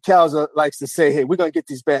man D. Calza likes to say, hey, we're gonna get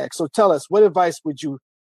these bags. So tell us, what advice would you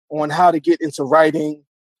on how to get into writing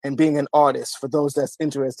and being an artist for those that's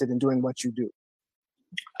interested in doing what you do?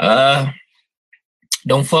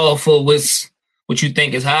 Don't fall for what you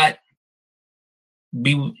think is hot.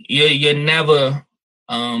 You're never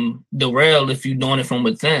derailed if you're doing it from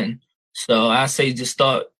within. So I say just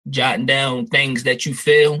start jotting down things that you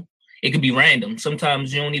feel. It could be random.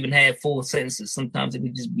 Sometimes you don't even have full sentences. Sometimes it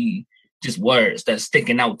could just be just words that's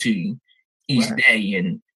sticking out to you each day.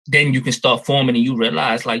 And then you can start forming and you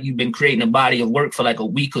realize like you've been creating a body of work for like a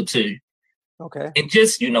week or two. Okay. And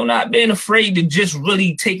just, not being afraid to just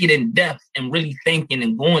really take it in depth and really thinking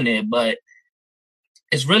and going there. But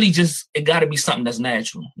it's really just, it got to be something that's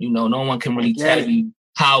natural. No one can really tell you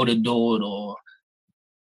how to do it or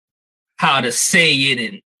how to say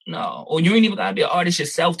it. Or you ain't even got to be an artist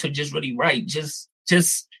yourself to just really write. Just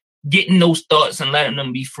getting those thoughts and letting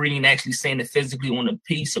them be free and actually saying it physically on a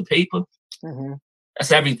piece of paper. Mm-hmm.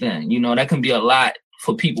 That's everything. That can be a lot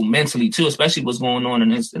for people mentally too, especially what's going on in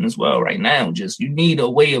this world right now. Just you need a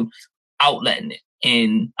way of outletting it.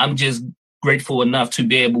 And I'm just grateful enough to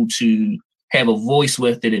be able to have a voice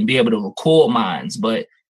with it and be able to record mines. But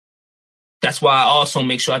that's why I also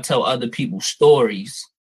make sure I tell other people's stories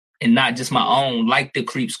and not just my own, like the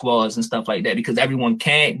Creep Squads and stuff like that, because everyone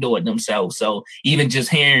can't do it themselves. So even just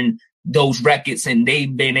hearing those records and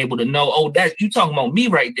they've been able to know, oh, that you talking about me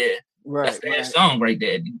right there. Right. That's that song right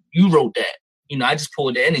there. You wrote that. I just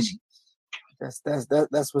pulled the energy.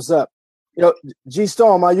 That's what's up. G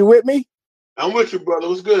Storm, are you with me? I'm with you, brother.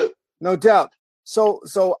 What's good? No doubt. So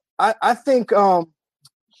I think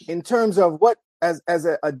in terms of what as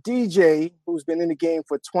a DJ who's been in the game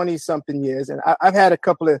for 20 something years, and I've had a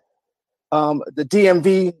couple of the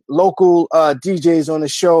DMV local DJs on the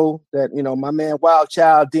show that my man Wild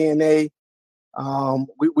Child DNA.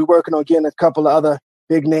 We working on getting a couple of other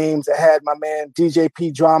big names. I had my man DJ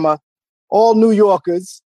P Drama. All New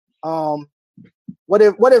Yorkers. What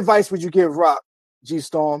advice would you give Rock, G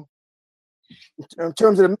Storm, in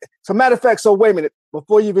terms of so matter of fact? So wait a minute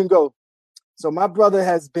before you even go. So my brother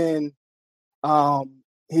has been,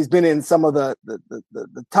 he's been in some of the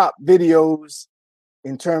top videos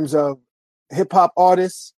in terms of hip hop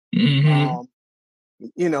artists. Mm-hmm.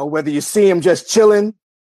 You know, whether you see him just chilling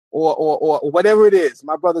or whatever it is.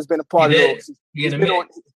 My brother's been a part of those. He's been on.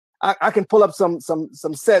 I can pull up some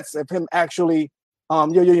sets of him actually. You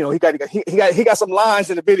know, he got some lines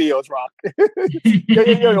in the videos, Rock.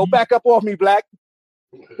 Yo, back up off me, Black.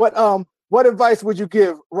 What advice would you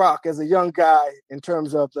give Rock as a young guy in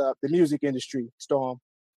terms of the music industry, Storm?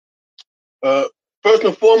 First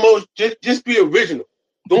and foremost, just be original.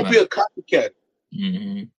 Don't be a copycat.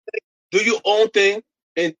 Mm-hmm. Do your own thing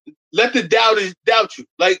and let the doubters doubt you.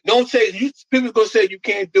 Like, don't say people gonna say you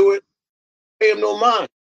can't do it. Pay them no mind.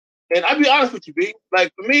 And I'll be honest with you, B.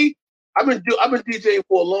 Like for me, I've been DJing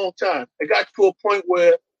for a long time. It got to a point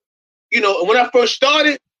where, you know, when I first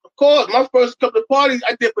started, of course, my first couple of parties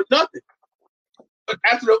I did for nothing. But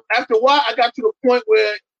after a while, I got to the point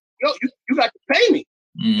where, you got to pay me.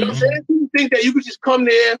 Mm-hmm. You know what I'm saying? People think that you could just come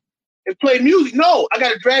there and play music. No, I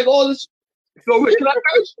got to drag all this. So, Rich, can I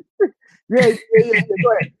curse? Yeah. Go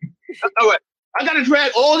ahead. All right. I got to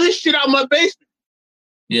drag all this shit out of my basement.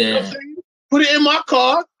 Yeah. You know what I'm saying? Put it in my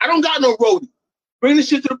car. I don't got no roadie. Bring the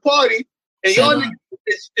shit to the party, and y'all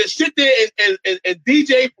niggas sit there and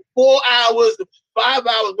DJ for 4 hours, 5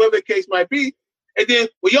 hours, whatever the case might be. And then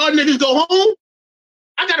when y'all niggas go home,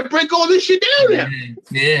 I got to break all this shit down there.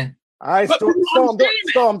 Yeah. All right,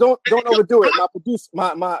 Storm, don't overdo it.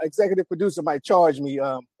 My executive producer might charge me.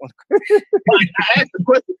 I asked the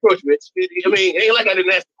question first, Rich. I mean, it ain't like I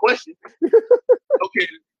didn't ask the question. Okay,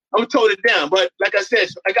 I'm gonna tone it down. But like I said,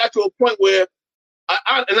 I got to a point where,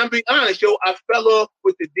 and I'm being honest, I fell off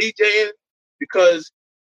with the DJing because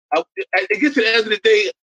it gets to the end of the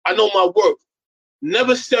day, I know my worth.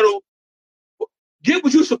 Never settle. Get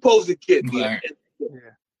what you're supposed to get. Right.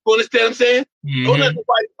 You understand what I'm saying? Mm-hmm. Don't let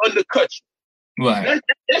nobody undercut you. Right.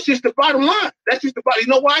 That's just the bottom line. That's just the bottom. You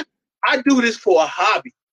know why? I do this for a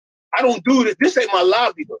hobby. I don't do this. This ain't my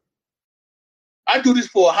livelihood. I do this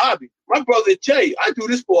for a hobby. My brother will tell you, I do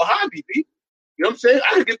this for a hobby, B. You know what I'm saying?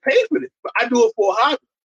 I can get paid for this, but I do it for a hobby.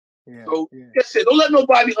 Yeah, so, just say, don't let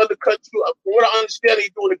nobody undercut you. From what I understand, you're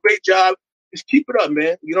doing a great job. Just keep it up,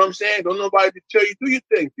 man. You know what I'm saying? Don't nobody tell you, do your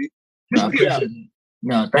thing, B.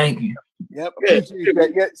 No, thank you. Yep. Appreciate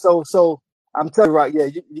that. Yeah. So I'm telling you, right? Yeah,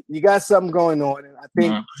 you got something going on, and I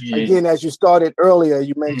think again, as you started earlier,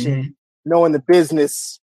 you mentioned knowing the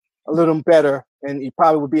business a little better, and you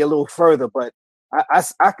probably would be a little further. But I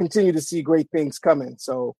continue to see great things coming.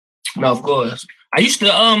 So no, of course, I used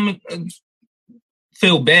to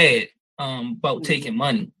feel bad about taking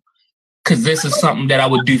money because this is something that I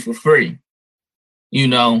would do for free. You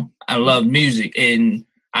know, I love music, and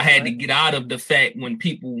I had to get out of the fact when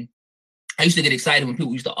people. I used to get excited when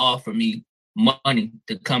people used to offer me money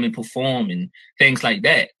to come and perform and things like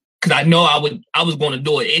that. Cause I know I was going to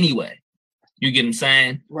do it anyway. You get what I'm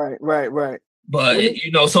saying? Right. But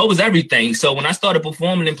so it was everything. So when I started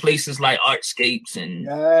performing in places like Artscapes and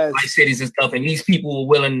Light Cities and stuff, and these people were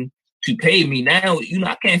willing to pay me now,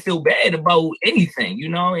 I can't feel bad about anything,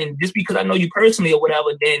 and just because I know you personally or whatever,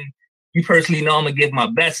 then you personally know I'm gonna give my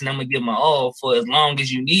best and I'm gonna give my all for as long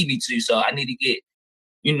as you need me to. So I need to get,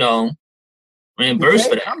 reimbursed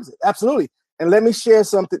for that. Absolutely. And let me share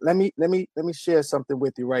something. Let me share something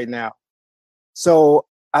with you right now. So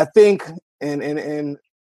I think and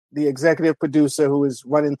the executive producer who is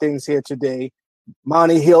running things here today,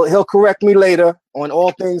 Monty, he'll correct me later on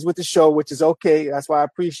all things with the show, which is okay. That's why I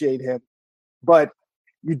appreciate him. But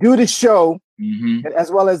you do the show, and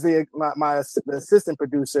as well as the assistant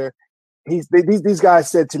producer, these guys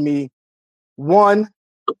said to me, one,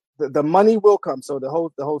 the money will come. So the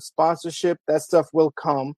whole sponsorship, that stuff will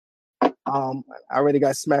come. I already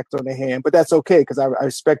got smacked on the hand, but that's okay because I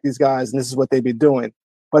respect these guys and this is what they've been doing.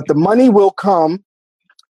 But the money will come.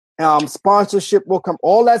 Sponsorship will come.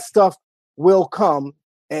 All that stuff will come.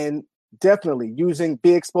 And definitely using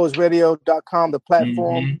BeExposedRadio.com, the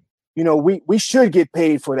platform, we should get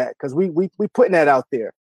paid for that because we putting that out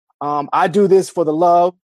there. I do this for the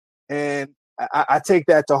love, and I take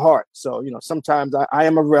that to heart. So, sometimes I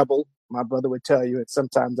am a rebel. My brother would tell you, and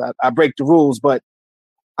sometimes I break the rules, but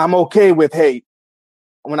I'm okay with, hey,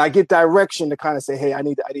 when I get direction to kind of say, hey, I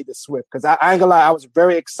need to switch. Because I ain't gonna lie, I was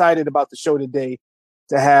very excited about the show today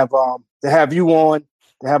to have you on,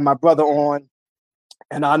 to have my brother on.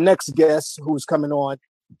 And our next guest who's coming on,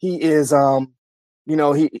 he is,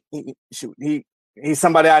 he's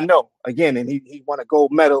somebody I know again, and he won a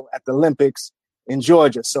gold medal at the Olympics in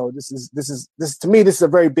Georgia. So this is to me, this is a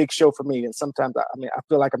very big show for me. And sometimes I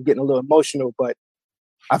feel like I'm getting a little emotional, but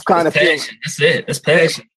I've kind of feel that's it. That's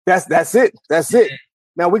passion. That's it. That's it.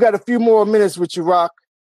 Now we got a few more minutes with you, Rock.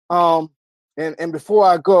 And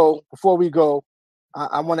before we go,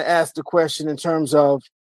 I want to ask the question in terms of,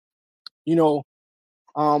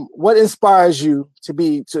 what inspires you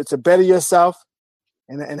to better yourself,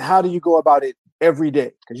 and how do you go about it every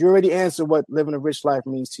day? Because you already answered what living a rich life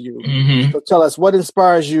means to you. Mm-hmm. So tell us, what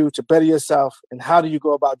inspires you to better yourself, and how do you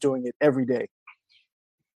go about doing it every day?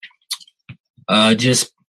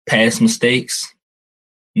 Just past mistakes,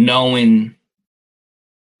 knowing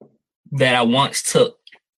that I once took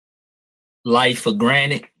life for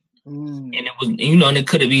granted, and it was, and it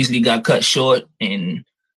could have easily got cut short, and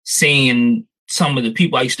seeing some of the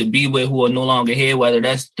people I used to be with who are no longer here, whether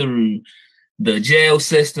that's through the jail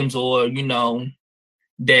systems or,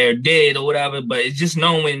 they're dead or whatever, but it's just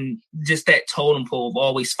knowing just that totem pole of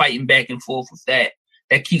always fighting back and forth with that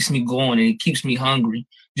keeps me going, and it keeps me hungry.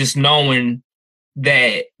 Just knowing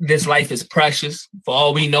that this life is precious. For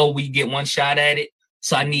all we know, we get one shot at it.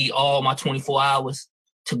 So I need all my 24 hours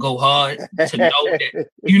to go hard, to know that,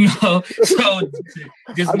 so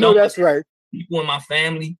just know that's right. People in my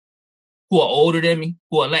family who are older than me,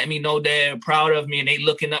 who are letting me know they're proud of me and they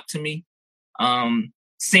looking up to me.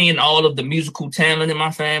 Seeing all of the musical talent in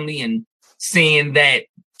my family, and seeing that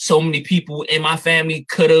so many people in my family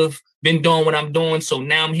could have been doing what I'm doing. So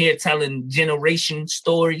now I'm here telling generation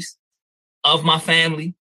stories of my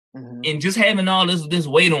family, and just having all this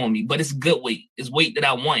weight on me, but it's good weight. It's weight that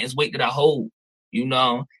I want. It's weight that I hold,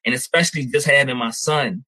 and especially just having my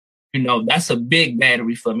son, that's a big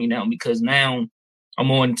battery for me now, because now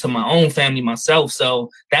I'm on to my own family myself. So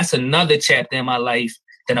that's another chapter in my life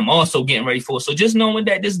that I'm also getting ready for. So just knowing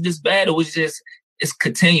that this battle is it's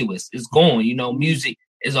continuous. It's going, music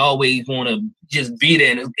is always going to just be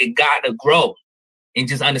there, and it got to grow. And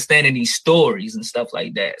just understanding these stories and stuff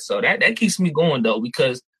like that. So that keeps me going, though,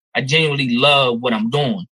 because I genuinely love what I'm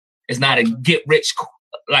doing. It's not a get rich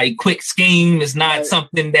quick scheme. It's not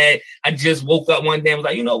something that I just woke up one day and was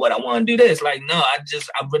like, you know what, I want to do this. Like, no, I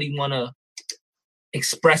really want to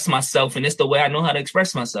express myself, and it's the way I know how to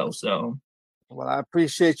express myself. So, well, I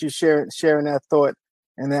appreciate you sharing that thought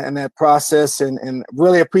and that process, and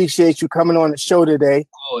really appreciate you coming on the show today. Of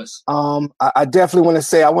course. I definitely want to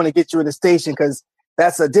say I want to get you in the station, because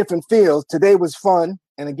that's a different feel. Today was fun,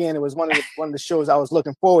 and again, it was one of the shows I was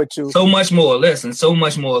looking forward to. So much more. Listen, so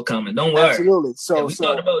much more coming. Don't worry. Absolutely. So we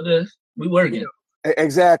thought about this. We working.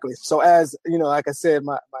 Exactly. So as like I said,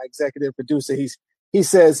 my executive producer, he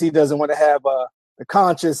says he doesn't want to have the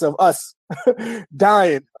conscience of us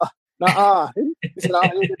dying. He said,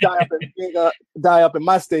 I ain't gonna die up in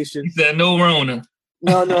my station. He said, no Rona.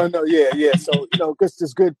 No. Yeah. So,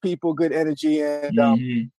 just good people, good energy.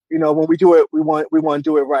 And, when we do it, we want to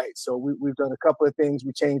do it right. So we've done a couple of things.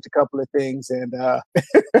 We changed a couple of things, and,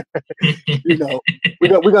 we're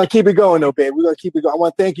going to keep it going though, babe. We're going to keep it going. I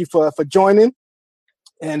want to thank you for joining.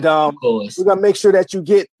 And, of course, we're going to make sure that you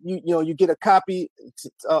get, you get a copy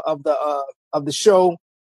of the show.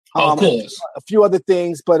 Of course. A few other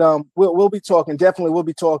things, but we'll be talking. Definitely we'll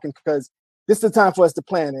be talking, because this is the time for us to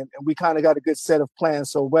plan, and we kind of got a good set of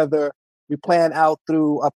plans. So whether we plan out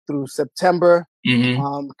up through September,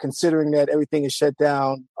 considering that everything is shut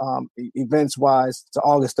down events wise to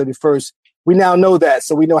August 31st, we now know that,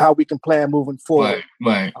 so we know how we can plan moving forward.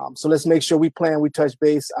 Right. So let's make sure we plan, we touch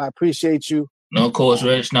base. I appreciate you. No, of course,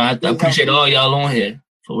 Rich. No, I appreciate all y'all on here,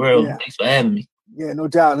 for real. Yeah. Thanks for having me. Yeah, no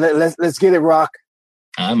doubt. Let's get it, Rock.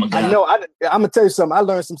 I know. I'm gonna tell you something. I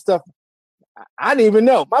learned some stuff I didn't even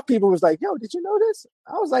know. My people was like, "Yo, did you know this?"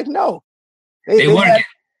 I was like, "No." They working.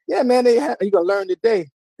 Yeah, man. You gonna learn today.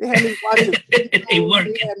 They had me watching. They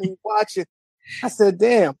working. They had me watching. I said,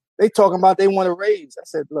 "Damn." They talking about they want to raise. I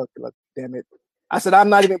said, "Look, damn it." I said, "I'm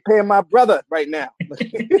not even paying my brother right now."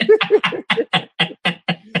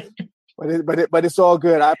 But it's all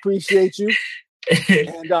good. I appreciate you.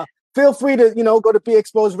 And feel free to go to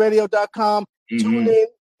BeExposedRadio.com. Tune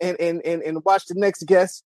in and watch the next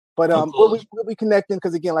guest. But we'll be connecting,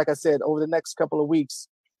 because again, like I said, over the next couple of weeks,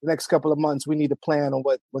 the next couple of months, we need to plan on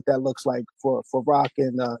what that looks like for Rock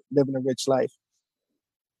and living a rich life.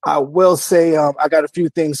 I will say I got a few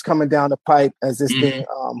things coming down the pipe as this thing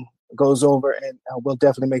goes over, and we'll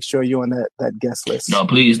definitely make sure you're on that guest list. No,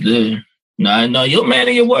 please do. No, you're a man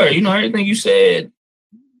of your word. Everything you said,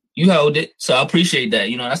 you held it. So I appreciate that.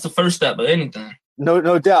 That's the first step of anything.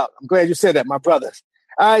 No doubt. I'm glad you said that, my brother.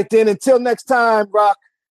 All right, then. Until next time, Rock.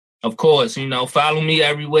 Of course, follow me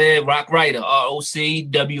everywhere. Rock Writer,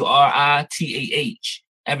 ROCWRITAH.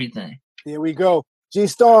 Everything. Here we go. G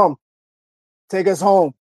Storm, take us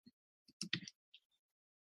home.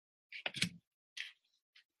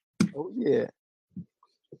 Oh yeah.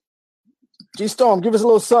 G Storm, give us a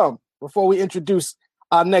little something before we introduce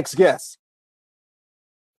our next guest.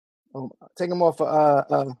 Take him off.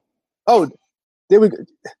 There we go.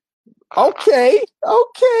 Okay.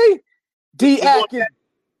 D. Atkins.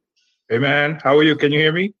 Hey, man. How are you? Can you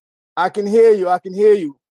hear me? I can hear you. Okay.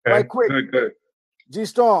 Right quick. Good. G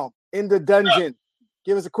Storm in the dungeon.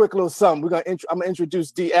 Give us a quick little something. I'm gonna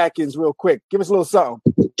introduce D. Atkins real quick. Give us a little something.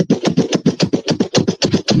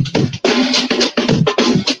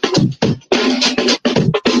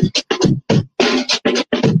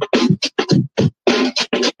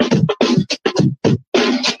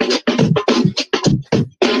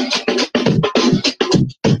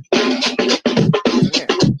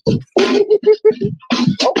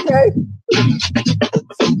 Okay.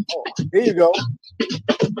 Oh, there you go.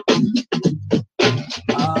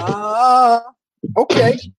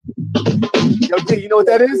 Okay. Yo, D, you know what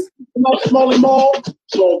that is? Smalley Mall.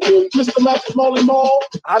 Mr. Matrimony Mall.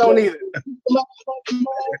 I don't either.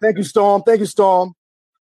 Thank you, Storm.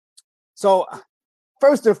 So,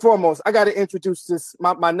 first and foremost, I got to introduce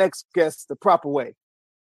my next guest the proper way.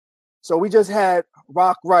 So, we just had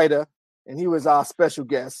Rock Ryder, and he was our special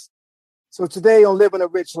guest. So, today on Living a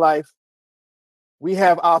Rich Life, we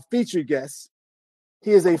have our featured guest.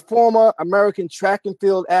 He is a former American track and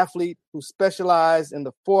field athlete who specialized in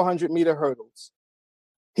the 400-meter hurdles.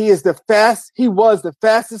 He was the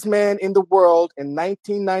fastest man in the world in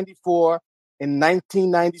 1994 and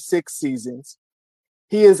 1996 seasons.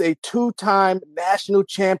 He is a two-time national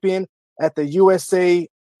champion at the USA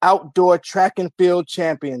Outdoor Track and Field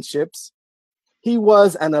Championships. He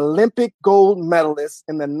was an Olympic gold medalist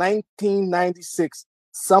in the 1996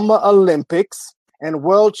 Summer Olympics and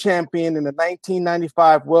world champion in the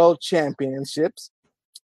 1995 World Championships.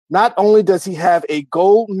 Not only does he have a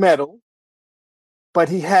gold medal, but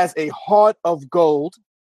he has a heart of gold.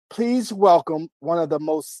 Please welcome one of the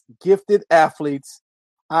most gifted athletes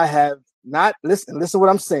I have listen what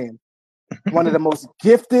I'm saying. One of the most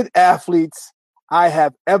gifted athletes I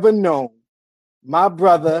have ever known. My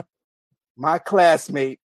brother, my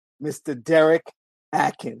classmate, Mr. Derek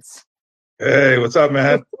Atkins. Hey, what's up,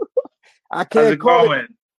 man? I can't call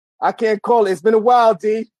it. It's been a while,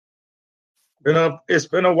 D. It's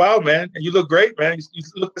been a while, man. And you look great, man. You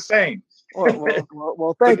look the same.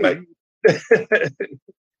 Well, thank you.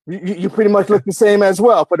 You pretty much look the same as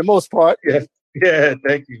well, for the most part. Yeah,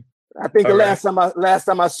 thank you. I think last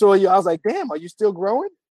time I saw you, I was like, damn, are you still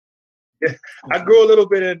growing? Yeah, I grew a little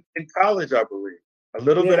bit in college, I believe. A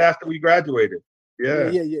little bit after we graduated. Yeah.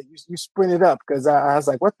 You sprinted up because I was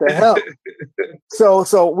like, what the hell?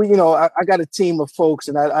 So we, I got a team of folks,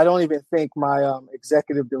 and I don't even think my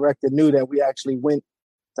executive director knew that we actually went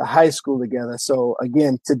to high school together. So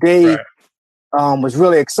again, today was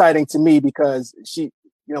really exciting to me because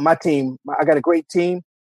my team, I got a great team,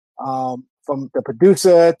 from the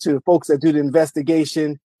producer to the folks that do the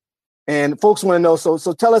investigation, and folks want to know. So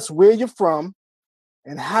tell us where you're from,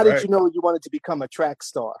 and how did you know you wanted to become a track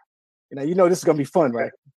star? This is gonna be fun,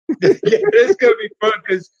 right? Yeah, it's gonna be fun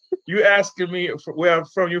because you asking me where I'm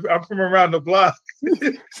from. I'm from around the block.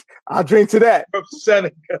 I'll drink to that. From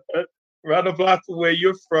Seneca, around the block from where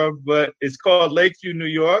you're from, but it's called Lakeview, New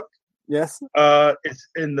York. Yes. It's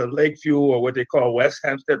in the Lakeview, or what they call West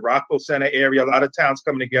Hempstead, Rockville Center area. A lot of towns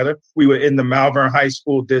coming together. We were in the Malvern High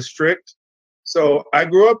School district. So I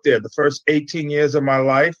grew up there. The first 18 years of my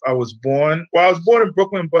life, I was born in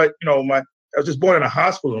Brooklyn, but I was just born in a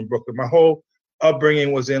hospital in Brooklyn. My whole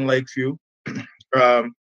upbringing was in Lakeview,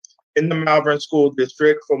 in the Malvern School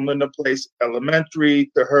District, from Linda Place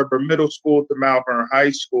Elementary to Herbert Middle School to Malvern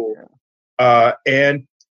High School. And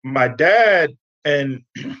my dad and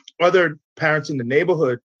other parents in the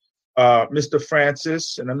neighborhood, Mr.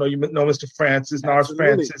 Francis, and I know you know Mr. Francis, Nars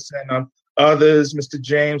Francis, and others, Mr.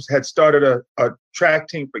 James, had started a track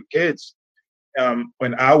team for kids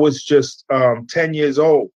when I was just 10 years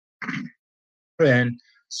old. And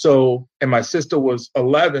my sister was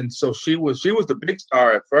 11, so she was the big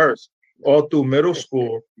star at first, all through middle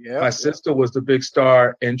school. My sister was the big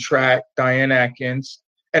star in track, Diane Atkins.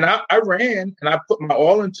 And I ran and I put my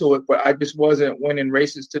all into it, but I just wasn't winning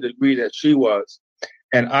races to the degree that she was.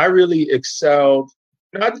 And I really excelled.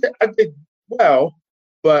 I did well,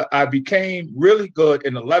 but I became really good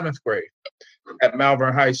in 11th grade at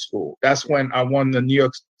Malvern High School. That's when I won the New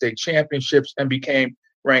York State Championships and became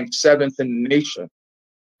ranked 7th in the nation.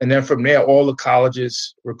 And then from there, all the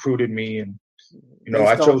colleges recruited me, and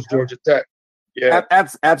I chose Georgia Tech. Yeah,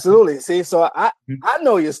 absolutely. See, so I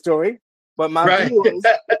know your story, but my viewers,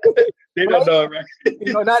 they don't know, right?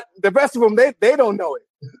 Not the rest of them. They don't know it,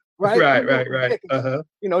 right? Right.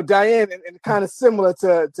 Diane, and kind of similar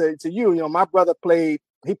to you. My brother played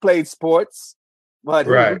sports, but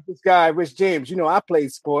this guy, Rich James, I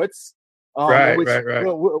played sports. Right.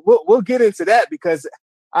 We'll get into that because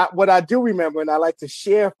what I do remember, and I like to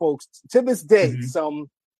share, folks, to this day, some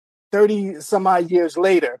 30 some odd years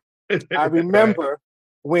later, I remember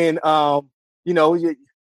when, you know,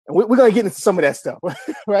 we're going to get into some of that stuff,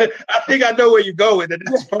 right? I think I know where you go with it.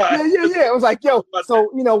 That's fine. Yeah. It was like, yo, so,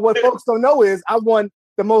 you know, what folks don't know is I won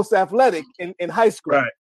the most athletic in high school.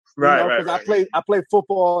 Right. Because I played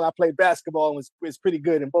football, I played basketball, and was pretty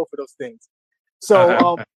good in both of those things.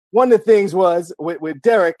 So one of the things was with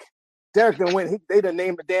Derek done went. They done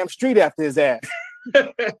named the damn street after his ass,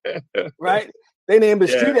 right? They named the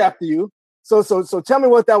street after you. So tell me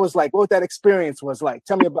what that was like. What that experience was like.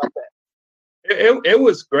 Tell me about that. It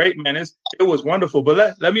was great, man. It was wonderful.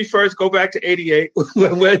 But let me first go back to '88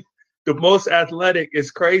 when the most athletic.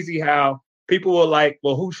 It's crazy how people were like,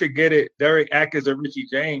 well, who should get it? Derek Atkins or Richie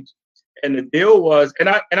James? And the deal was, and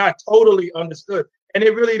I totally understood. And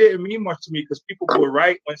it really didn't mean much to me because people were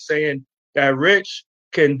right when saying that Rich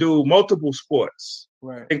can do multiple sports.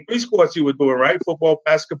 Right. I think 3 sports you were doing, right? Football,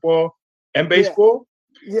 basketball, and baseball.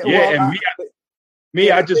 I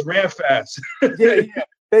just ran fast. They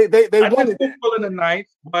I wanted did football in the 9th,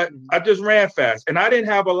 but I just ran fast, and I didn't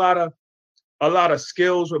have a lot of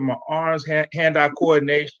skills with my arms, hand-eye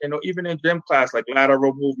coordination, or even in gym class like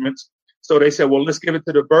lateral movements. So they said, well, let's give it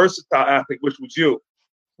to the versatile athlete, which was you.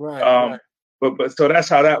 Right. But so that's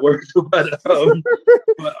how that worked. But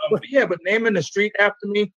naming the street after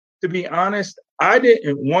me, to be honest, I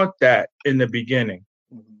didn't want that in the beginning.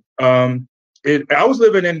 I was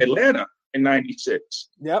living in Atlanta in '96.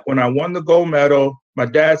 Yep. When I won the gold medal, my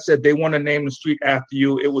dad said they want to name the street after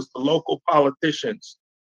you. It was the local politicians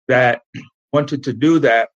that wanted to do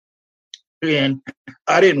that. And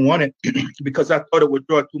I didn't want it because I thought it would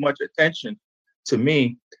draw too much attention to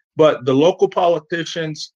me. But the local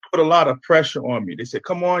politicians put a lot of pressure on me. They said,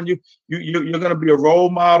 come on, you're going to be a role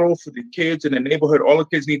model for the kids in the neighborhood. All the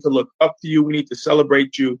kids need to look up to you. We need to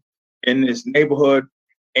celebrate you in this neighborhood.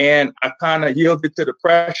 And I kind of yielded to the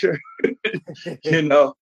pressure. You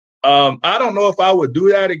know, I don't know if I would do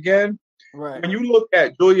that again. Right. When you look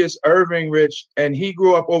at Julius Erving, Rich, and he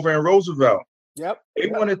grew up over in Roosevelt. Yep. They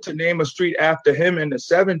wanted to name a street after him in the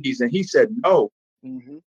 70s, and he said no.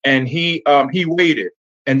 And he waited.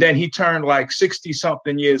 And then he turned like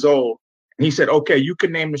 60-something years old. And he said, okay, you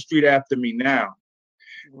can name the street after me now.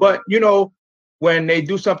 But, you know, when they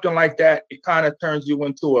do something like that, it kind of turns you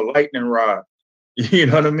into a lightning rod. You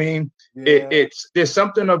know what I mean? Yeah. There's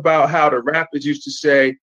something about how the rappers used to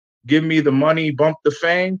say, give me the money, bump the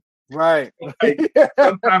fame. Right. Like,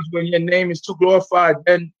 sometimes when your name is too glorified,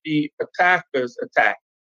 then the attackers attack.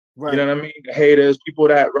 Right. You know what I mean? The haters, people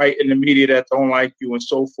that write in the media that don't like you and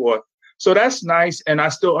so forth. So that's nice. And I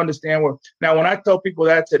still understand now when I tell people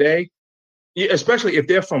that today, especially if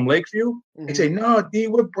they're from Lakeview, they say, no, D,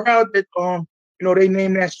 we're proud that, you know, they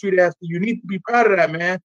named that street after you. You need to be proud of that,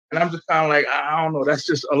 man. And I'm just kind of like, I don't know, that's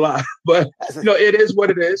just a lot. But, you know, it is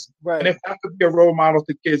what it is. Right. And if I could be a role model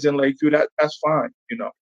to kids in Lakeview, that's fine, you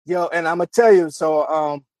know. Yo, and I'm gonna tell you,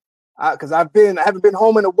 so because I haven't been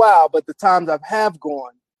home in a while, but the times I have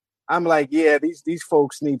gone, I'm like, yeah, these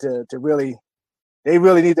folks need to really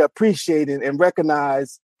need to appreciate it and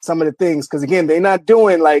recognize some of the things, because again, they're not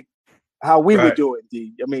doing like how we were doing,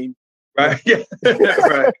 D. I mean, right, yeah,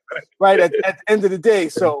 right at the end of the day,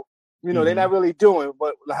 so you know they're not really doing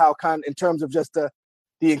what how kind in terms of just the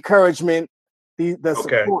encouragement, the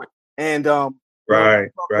support, and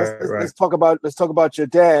Let's talk about your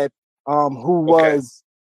dad, who was,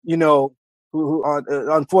 you know, who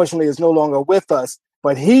unfortunately is no longer with us,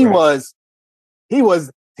 but he was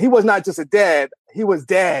not just a dad, he was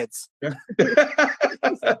dad's.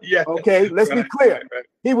 Yeah. Okay, let's be clear.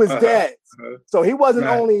 He was dad's. So he wasn't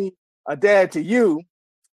only a dad to you,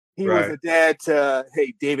 he was a dad to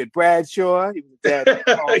David Bradshaw, he was a dad to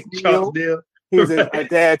Charles Neal. He was a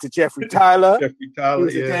dad to Jeffrey Tyler. He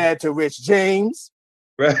was a dad to Rich James.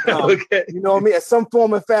 Right. You know what I mean? At some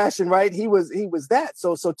form of fashion, right? He was that.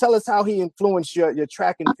 So tell us how he influenced your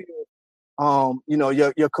track and field, you know,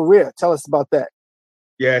 your career. Tell us about that.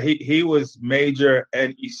 Yeah, he was major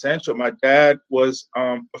and essential. My dad was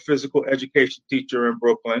a physical education teacher in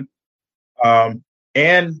Brooklyn.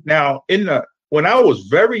 And now when I was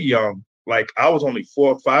very young, like I was only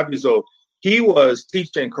 4 or 5 years old, he was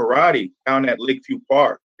teaching karate down at Lakeview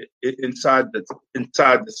Park inside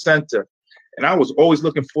the center. And I was always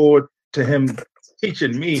looking forward to him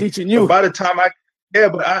teaching me. Teaching you. But by the time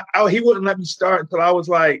he wouldn't let me start until I was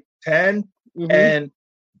like 10. And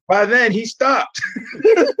by then he stopped.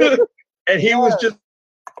 And he was just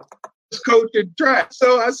coaching track.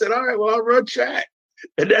 So I said, all right, well, I'll run track.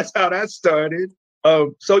 And that's how that started.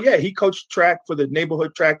 So yeah, he coached track for the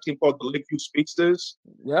neighborhood track team called the Lakeview Speedsters.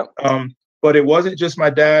 Yep. But it wasn't just my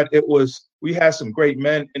dad. We had some great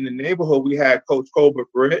men in the neighborhood. We had Coach Cobra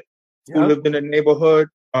Britt, who lived in the neighborhood,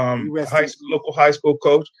 local high school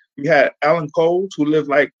coach. We had Alan Coles, who lived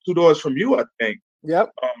like 2 doors from you, I think.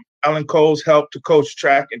 Yep. Alan Coles helped to coach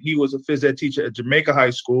track, and he was a phys ed teacher at Jamaica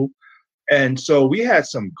High School. And so we had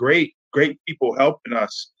some great people helping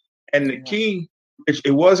us. And the key,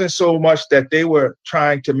 it wasn't so much that they were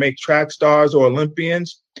trying to make track stars or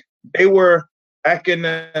Olympians. They were back in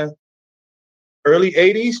the early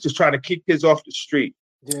 80s just trying to keep kids off the street.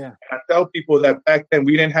 Yeah. And I tell people that back then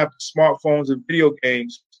we didn't have smartphones and video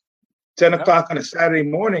games. 10 o'clock on a Saturday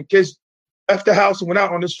morning, kids left the house and went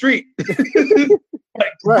out on the street. Do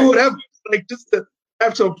whatever, just to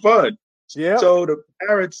have some fun. Yeah. So the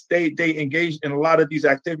parents, they engaged in a lot of these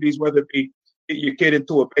activities, whether it be get your kid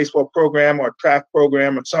into a baseball program or a track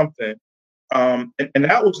program or something. And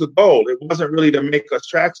that was the goal. It wasn't really to make us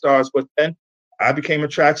track stars, but then I became a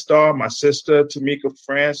track star. My sister, Tamika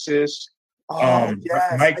Francis,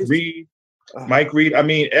 Mike Reed. Mike Reed. I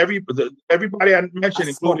mean, everybody I mentioned,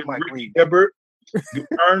 including Ricky Hibbert,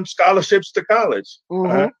 earned scholarships to college.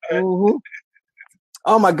 Oh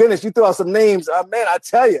my goodness, you threw out some names, man! I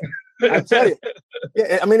tell you. Yeah,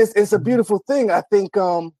 I mean, it's a beautiful thing. I think,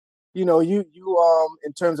 you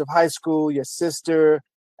in terms of high school, your sister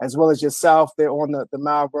as well as yourself, they're on the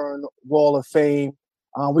Malvern Wall of Fame.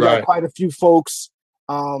 We got quite a few folks.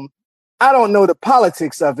 I don't know the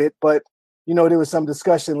politics of it, but there was some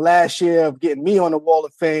discussion last year of getting me on the Wall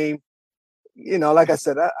of Fame. Like I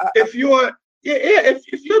said, if you're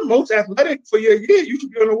most athletic for your year, you should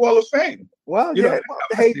be on the Wall of Fame. Well,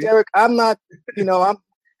 hey, Derek, I'm not.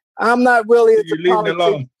 I'm not really into politics. It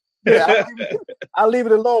alone. Yeah, I'll leave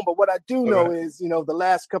it alone. But what I do know is, the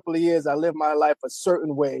last couple of years, I lived my life a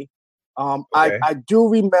certain way. I do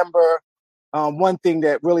remember one thing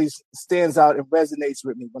that really stands out and resonates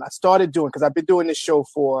with me when I started doing, because I've been doing this show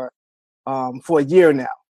for a year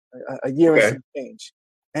now, a year and some change.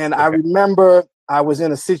 And I remember I was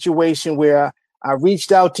in a situation where I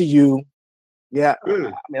reached out to you. Yeah, I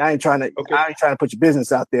mean, I ain't trying to put your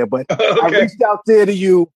business out there, but I reached out there to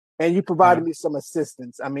you, and you provided me some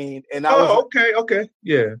assistance. I mean, and I was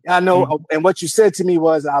yeah. I know, and what you said to me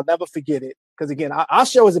was, I'll never forget it, because again, our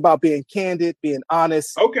show is about being candid, being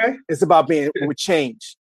honest. Okay, it's about being with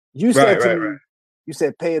change. You said to me, you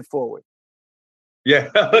said, pay it forward.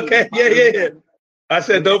 Yeah. Okay. Yeah. I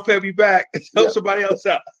said, don't pay me back. Help somebody else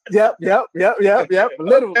out. Yep.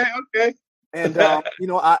 Literally. Okay. And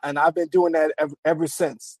I've been doing that ever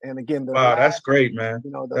since. And again, that's great, man.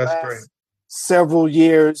 That's great. Several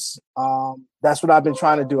years, that's what I've been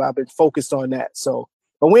trying to do. I've been focused on that. So,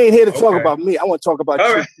 but we ain't here to talk about me. I want to talk about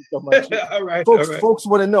you so much. All right. Folks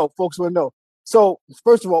want to know. So,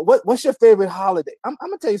 first of all, what's your favorite holiday? I'm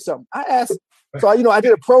gonna tell you something. I asked. So, I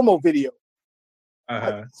did a promo video.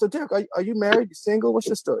 So, Derek, are you married? You single? What's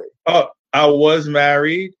your story? Oh, I was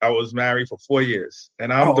married. I was married for 4 years,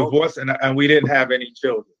 and I'm divorced, and we didn't have any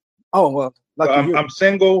children. Oh, well, I'm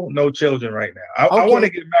single, no children right now. I want to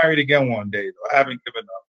get married again one day, though. I haven't given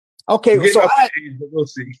up. Okay, so we'll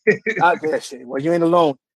see. Well, you ain't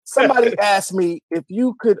alone. Somebody asked me if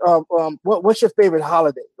you could. What's your favorite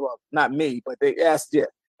holiday? Well, not me, but they asked. Yeah,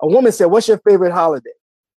 a woman said, "What's your favorite holiday?"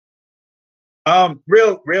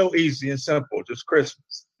 Real easy and simple. Just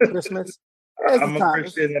Christmas. Christmas. I'm a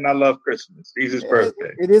Christian and I love Christmas. Jesus'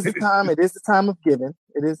 birthday. It is the time. It is the time of giving.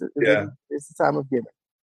 It's the time of giving.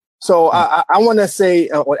 So I want to say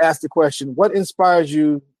or ask the question: what inspires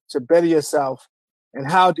you to better yourself, and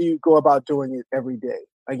how do you go about doing it every day?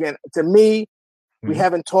 Again, to me, we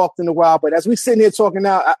haven't talked in a while, but as we sitting here talking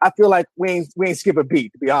now, I feel like we ain't skip a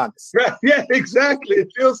beat, to be honest. Right. Yeah, exactly.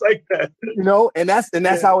 It feels like that. And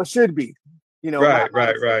that's how it should be. Right.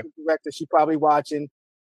 Director, she probably watching,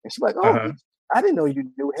 and she's like, "Oh, I didn't know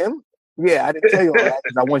you knew him." Yeah, I didn't tell you all that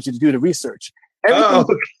because I want you to do the research.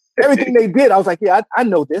 Everything they did, I was like, "Yeah, I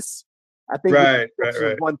know this." I think right.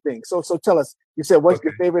 one thing. So tell us. You said, "What's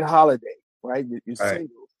your favorite holiday?" Right? You're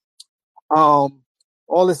single.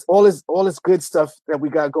 All this good stuff that we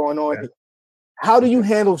got going on here. How do you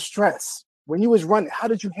handle stress when you was running? How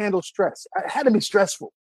did you handle stress? It had to be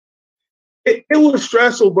stressful. It was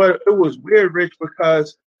stressful, but it was weird, Rich,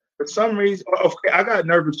 because for some reason, I got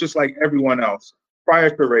nervous just like everyone else prior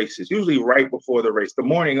to races, usually right before the race, the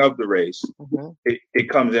morning of the race, it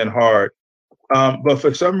comes in hard. But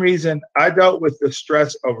for some reason, I dealt with the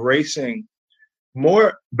stress of racing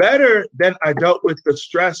better than I dealt with the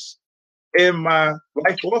stress in my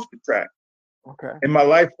life off the track. Okay. In my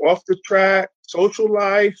life off the track, social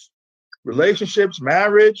life, relationships,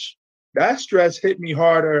 marriage, that stress hit me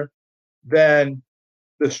harder than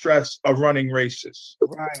the stress of running races.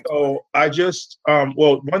 Right. So I just,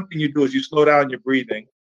 one thing you do is you slow down your breathing,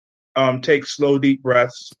 take slow, deep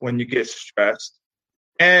breaths when you get stressed.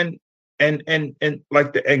 And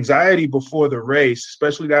like the anxiety before the race,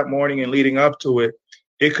 especially that morning and leading up to it,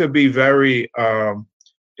 it could be very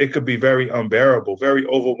unbearable, very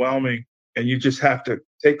overwhelming. And you just have to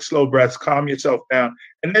take slow breaths, calm yourself down,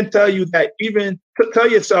 and then tell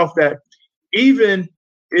yourself that even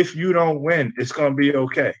if you don't win, it's going to be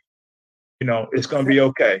okay. It's going to be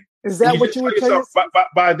okay. Is that what you would tell yourself?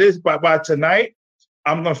 By tonight,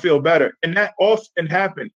 I'm going to feel better. And that often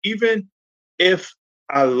happened. Even if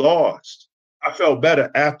I lost, I felt better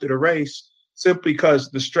after the race simply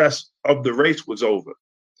because the stress of the race was over.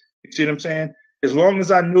 You see what I'm saying? As long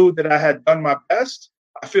as I knew that I had done my best,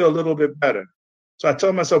 I feel a little bit better. So I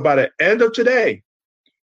told myself by the end of today,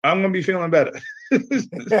 I'm going to be feeling better.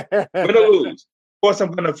 Win or lose. Of course,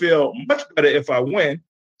 I'm going to feel much better if I win.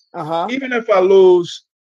 Even if I lose,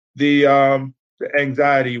 the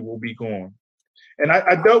anxiety will be gone. And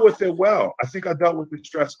I dealt with it well. I think I dealt with the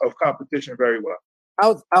stress of competition very well.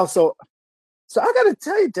 So I got to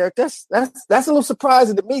tell you, Derek, that's a little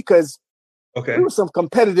surprising to me because we were some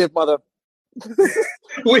competitive mother.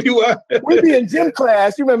 Where you are? We'd be in gym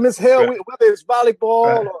class. You remember Miss Hill, whether it's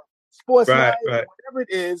volleyball or sports night, or whatever it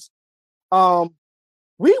is.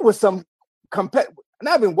 We were some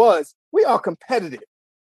we are competitive.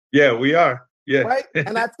 Yeah, we are. Yeah. Right.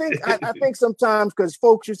 And I think sometimes because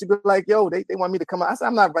folks used to be like, yo, they want me to come out. I said,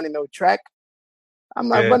 I'm not running no track. I'm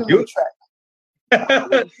not running no track.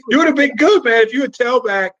 You would have been good, man. If you would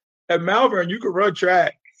tailback at Malvern, you could run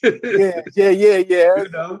track. Yeah.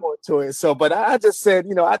 More to it. So, but I just said,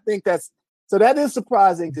 I think that is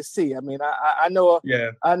surprising to see. I mean, I know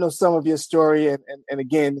some of your story and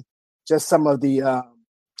again, just some of the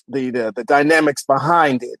dynamics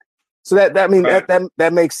behind it. So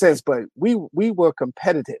that makes sense. But we were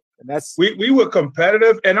competitive, and that's we were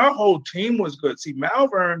competitive, and our whole team was good. See,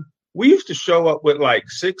 Malvern, we used to show up with like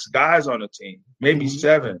 6 guys on the team, maybe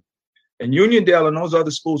 7. And Uniondale and those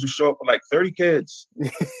other schools would show up with like 30 kids.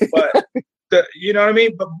 But you know what I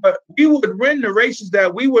mean? But we would win the races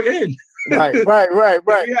that we were in. Right.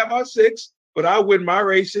 We have our 6, but I win my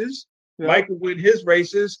races. Yeah. Mike would win his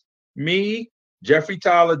races. Me, Jeffrey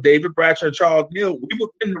Tyler, David Bradshaw, Charles Neal, we would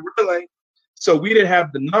win the relay. So we didn't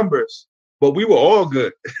have the numbers, but we were all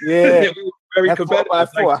good. Yeah. We were very competitive.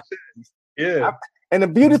 4x4. Yeah. And the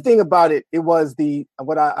beauty thing about it was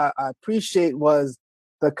what I appreciate was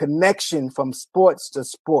the connection from sports to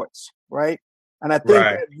sports, right? And I think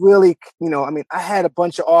that really, I had a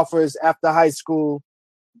bunch of offers after high school.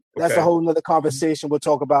 That's a whole nother conversation we'll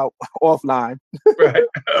talk about offline. Right.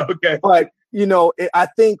 Okay. But, I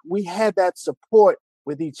think we had that support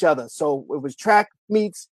with each other. So it was track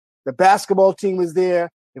meets, the basketball team was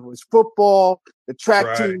there. If it was football, the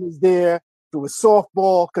track team was there. If it was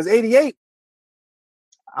softball, because 88,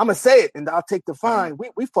 I'm going to say it, and I'll take the fine.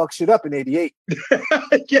 We fucked shit up in 88.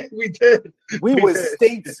 Yeah, we did. We were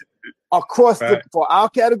states across for our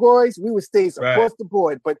categories, we were states across the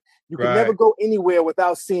board. But you could never go anywhere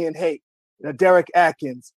without seeing, Derek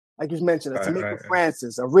Atkins, like you mentioned, a Tamika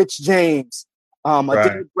Francis, a Rich James, a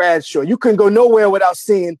David Bradshaw. You couldn't go nowhere without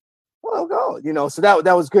seeing, so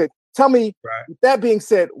that was good. Tell me, with that being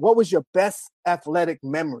said, what was your best athletic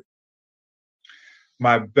memory?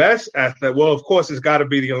 My best athlete, well, of course, it's got to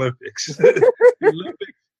be the Olympics. The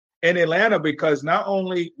Olympics in Atlanta, because not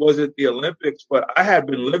only was it the Olympics, but I had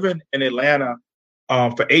been living in Atlanta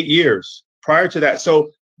for 8 years prior to that. So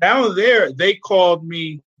down there, they called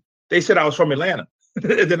me, they said I was from Atlanta.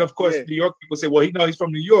 And then, of course, New York people say, well, he's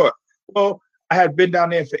from New York. Well, I had been down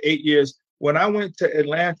there for 8 years. When I went to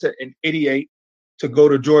Atlanta in 88 to go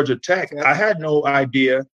to Georgia Tech, I had no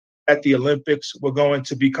idea that the Olympics were going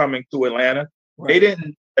to be coming to Atlanta. They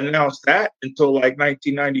didn't announce that until like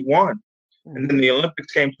 1991. And then the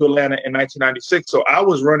Olympics came to Atlanta in 1996. So I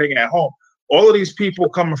was running at home. All of these people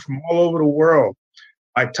coming from all over the world.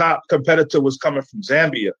 My top competitor was coming from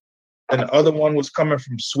Zambia. And the other one was coming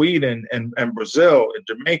from Sweden and Brazil and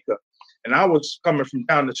Jamaica. And I was coming from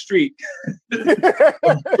down the street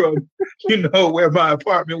from where my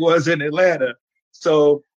apartment was in Atlanta.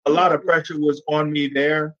 So a lot of pressure was on me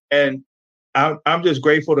there. And I'm just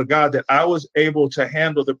grateful to God that I was able to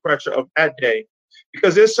handle the pressure of that day,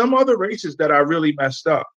 because there's some other races that I really messed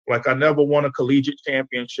up. Like I never won a collegiate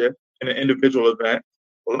championship in an individual event.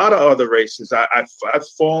 A lot of other races, I've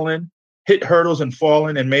fallen, hit hurdles and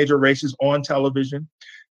fallen in major races on television.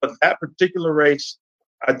 But that particular race,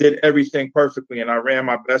 I did everything perfectly and I ran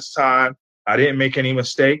my best time. I didn't make any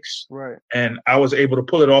mistakes. Right. And I was able to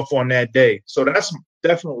pull it off on that day. So that's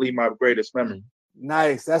definitely my greatest memory.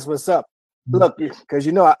 Nice. That's what's up. Look, because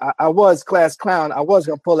you know I was class clown. I was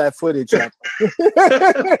gonna pull that footage up.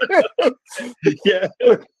 Yeah.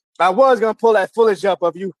 I was gonna pull that footage up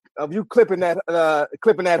of you clipping that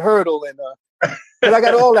hurdle, and 'cause I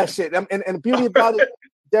got all that shit. And the beauty about it,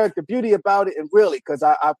 Derek, the beauty about it, and really, because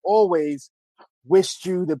I've always wished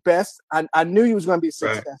you the best. I knew you was gonna be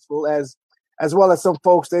successful, as well as some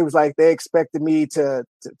folks. They was like they expected me to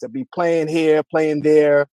be playing here, playing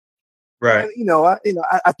there. Right. And,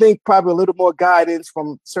 I think probably a little more guidance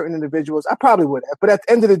from certain individuals. I probably would have, but at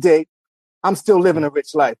the end of the day, I'm still living a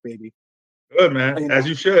rich life, baby. Good, man. As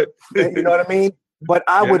you should. You know what I mean? But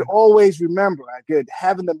I would always remember,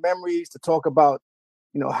 having the memories to talk about,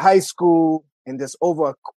 high school and just over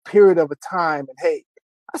a period of a time. And hey,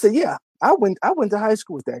 I said, yeah, I went to high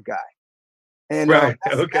school with that guy. And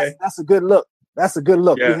that's a good look. That's a good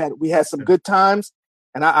look. Yeah. We had some good times,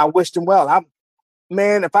 and I wished him well.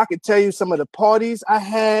 Man, if I could tell you some of the parties I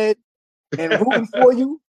had and rooting for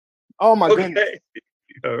you, oh my goodness.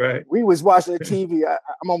 All right. We was watching the TV.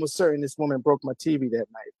 I'm almost certain this woman broke my TV that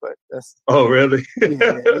night, but that's. Oh, really?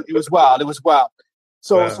 It was wild. It was wild.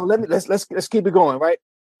 So let's keep it going, right?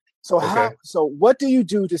 So what do you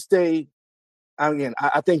do to stay? Again,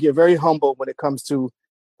 I think you're very humble when it comes to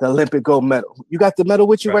the Olympic gold medal. You got the medal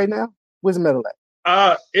with you right now? Where's the medal at?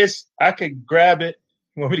 I can grab it.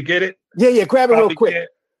 You want me to get it? Yeah, grab it real quick.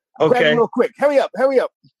 Okay. Grab it real quick. Hurry up.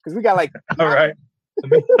 Because we got like. All right.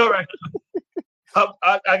 All right.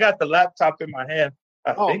 I got the laptop in my hand.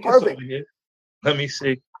 I think perfect. It's over here. Let me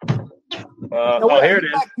see. Here it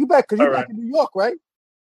is. You back because you're back in New York, right?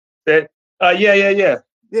 Yeah.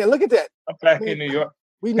 Yeah, look at that. I'm back in New York.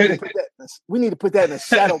 We need to put that. We need to put that in a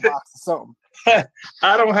shadow box or something.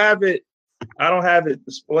 I don't have it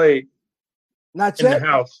displayed. Not yet. In the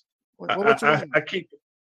house.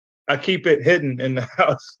 I keep it hidden in the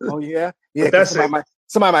house. Oh yeah. That's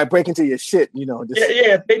somebody might break into your shit.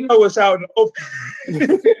 Yeah. They know it's out in the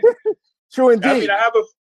open. True indeed. I mean,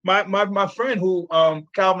 I have my friend who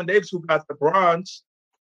Calvin Davis, who got the bronze.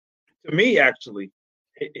 To me, actually,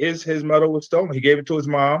 his medal was stolen. He gave it to his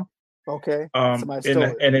mom. Okay.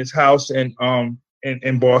 In his house in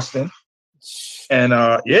Boston. And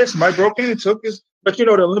somebody broke in and took his. But the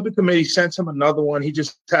Olympic Committee sent him another one. He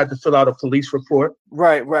just had to fill out a police report.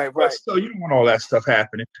 Right. So you don't want all that stuff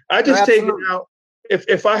happening. I just take it out.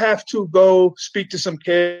 If I have to go speak to some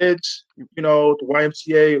kids, the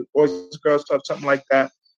YMCA, Boys and Girls Club, something like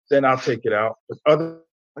that, then I'll take it out. Or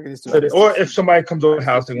if somebody comes over the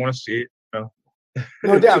house, they want to see it.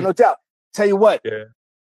 No doubt. Tell you what. Yeah.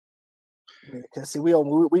 See,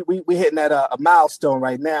 we hitting at a milestone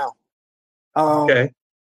right now. Okay.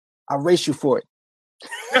 I'll race you for it.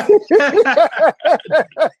 That's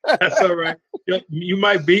all right. You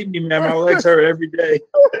might beat me, man. My legs hurt every day.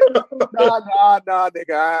 Nah,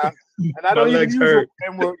 nigga. And I don't even use hurt.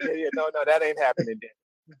 No, that ain't happening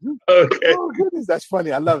then. Okay. Oh goodness, that's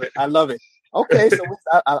funny. I love it. Okay, so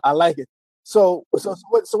I like it. So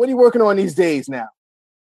what are you working on these days now?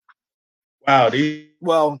 Wow, these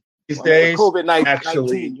days, COVID-19,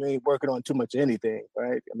 actually, you ain't working on too much of anything,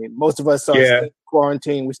 right? I mean, most of us are staying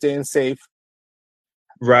quarantined. We're staying safe.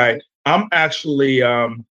 Right. I'm actually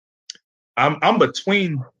I'm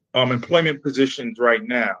between employment positions right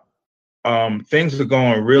now. Things are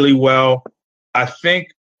going really well. I think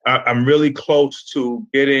I'm really close to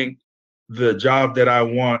getting the job that I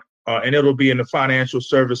want, and it'll be in the financial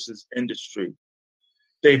services industry.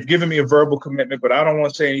 They've given me a verbal commitment, but I don't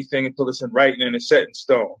want to say anything until it's in writing and it's set in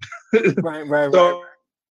stone. Right. So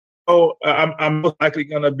I'm most likely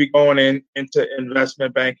going to be going into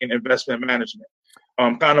investment banking, investment management,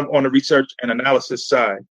 kind of on the research and analysis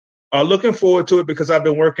side. Looking forward to it because I've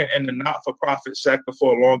been working in the not-for-profit sector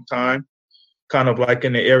for a long time, kind of like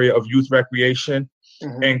in the area of youth recreation.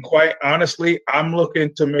 Mm-hmm. And quite honestly, I'm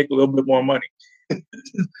looking to make a little bit more money.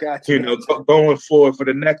 Gotcha. Going forward for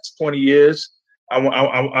the next 20 years,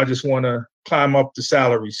 I just want to climb up the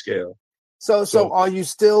salary scale. So are you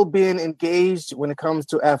still being engaged when it comes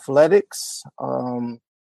to athletics? Are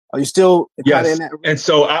you still kind of in that? And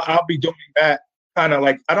so I'll be doing that kind of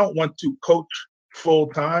like, I don't want to coach full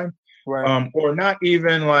time, right? Or not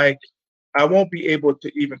even like, I won't be able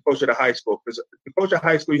to even coach at a high school, because to coach at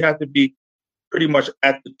high school, you have to be pretty much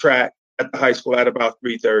at the track at the high school at about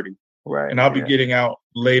 3:30. Right. And I'll be getting out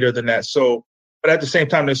later than that. So, but at the same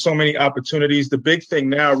time, there's so many opportunities. The big thing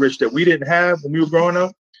now, Rich, that we didn't have when we were growing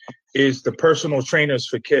up is the personal trainers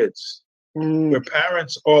for kids, where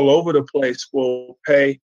parents all over the place will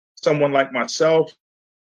pay someone like myself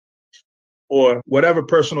or whatever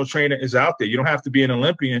personal trainer is out there. You don't have to be an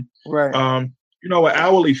Olympian. Right. An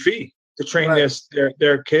hourly fee to train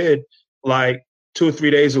their kid. Like, 2 or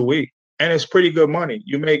 3 days a week. And it's pretty good money.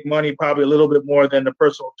 You make money probably a little bit more than the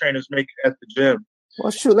personal trainers make at the gym.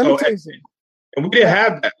 Well, shoot, let me tell you something. And we didn't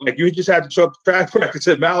have that. Like, you just had to show up to track practice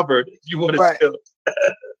at Malvern if you want to Right. still.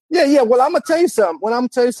 Yeah. Well, I'm gonna tell you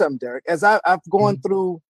something. Derek. As I've gone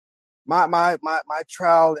through my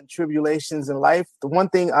trial and tribulations in life, the one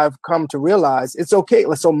thing I've come to realize, it's okay.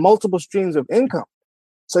 So multiple streams of income.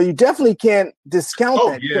 So you definitely can't discount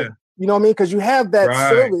that. Yeah. You know what I mean? Because you have that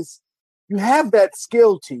service, you have that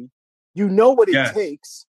skill, T. You know what it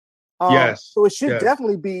takes. So it should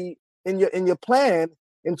definitely be in your plan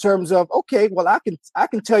in terms of, okay, well, I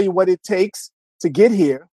can tell you what it takes to get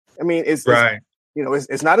here. I mean, it's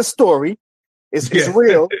it's not a story. It's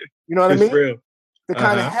real. You know what I mean? Real. To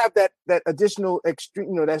kind of have that additional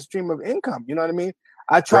extreme, that stream of income. You know what I mean?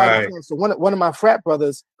 I tried. So one of my frat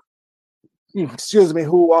brothers, excuse me,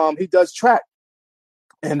 who he does track,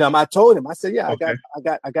 and I told him, I said, I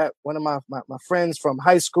got one of my friends from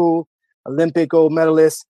high school, Olympic gold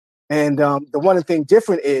medalist, and the one thing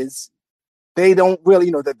different is they don't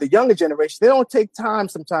really, the younger generation, they don't take time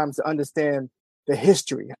sometimes to understand the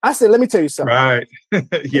history. I said, let me tell you something. Right.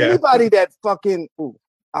 Yeah. Anybody that fucking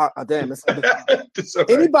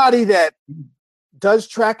anybody that does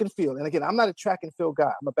track and field, and again, I'm not a track and field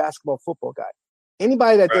guy. I'm a basketball, football guy.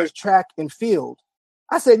 Anybody that does track and field,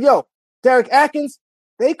 I said, yo, Derek Atkins,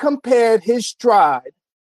 they compared his stride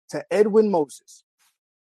to Edwin Moses.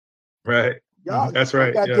 Right. Y'all, that's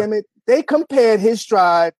right. God damn it. They compared his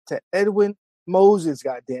stride to Edwin Moses,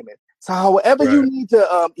 God damn it. So however you need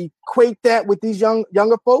to equate that with these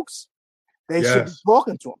younger folks, they should be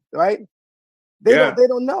talking to them, right? They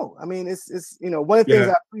don't know. I mean, it's one of the things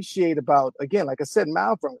I appreciate about, again, like I said,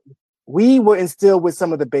 Malvern, we were instilled with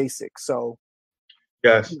some of the basics. So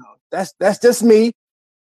that's just me.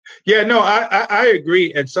 Yeah, no, I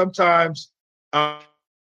agree. And sometimes I'm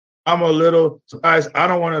a little surprised. I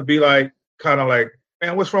don't want to be kind of like,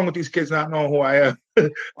 man, what's wrong with these kids not knowing who I am?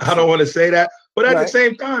 I don't want to say that. But at the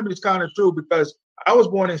same time, it's kind of true because I was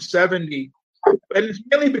born in 70. And it's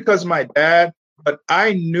mainly because of my dad, but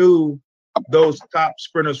I knew those top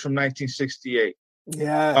sprinters from 1968.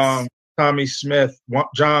 Yes. Tommy Smith,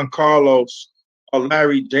 John Carlos,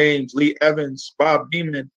 Larry James, Lee Evans, Bob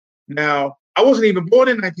Beeman. Now, I wasn't even born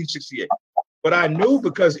in 1968, but I knew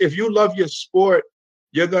because if you love your sport,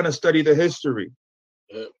 you're going to study the history.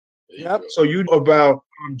 Yep. So you know about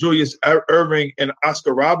Julius Erving and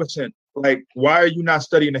Oscar Robertson. Like, why are you not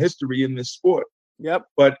studying the history in this sport? Yep.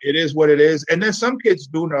 But it is what it is. And then some kids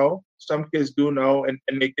do know. Some kids do know, and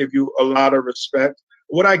they give you a lot of respect.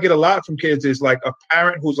 What I get a lot from kids is like a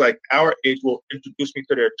parent who's like our age will introduce me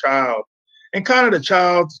to their child. And kind of the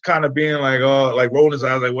child's kind of being like, oh, like rolling his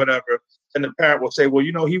eyes, like whatever. And the parent will say, well,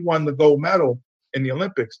 he won the gold medal in the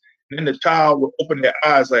Olympics. And then the child will open their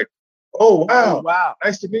eyes like, oh, wow.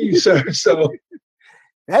 Nice to meet you, sir. So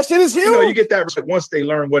that shit is huge. You get that respect once they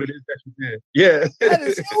learn what it is that you did. Yeah. That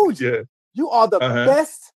is huge. Yeah. You are the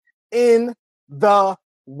best in the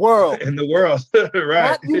world. In the world.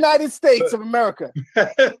 Right. Not United States of America.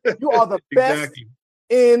 You are the best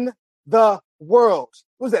in the world.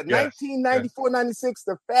 What was that? 1994, 96,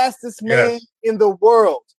 the fastest man in the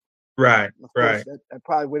world. Right, of course, right. That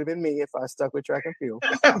probably would have been me if I stuck with track and field.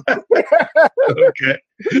 Okay.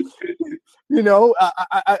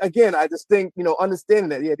 I just think, understanding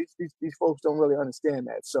that, these folks don't really understand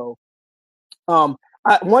that. So, one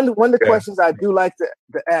of the questions I do like to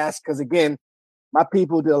ask, because again, my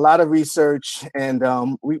people did a lot of research, and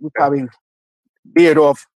we probably veered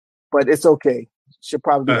off, but it's okay. Should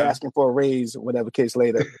probably be asking for a raise or whatever case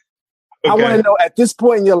later. Okay. I want to know at this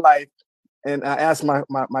point in your life, and I ask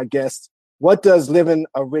my guests, what does living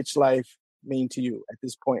a rich life mean to you at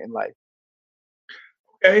this point in life?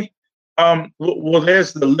 Okay. Well,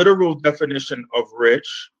 there's the literal definition of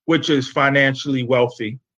rich, which is financially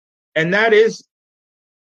wealthy. And that is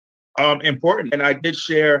important. And I did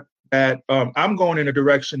share that I'm going in a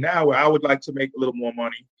direction now where I would like to make a little more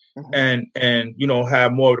money and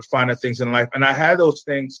have more of the finer things in life. And I had those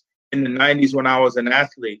things in the 90s when I was an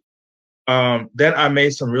athlete. Then I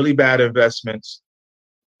made some really bad investments.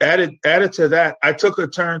 Added to that, I took a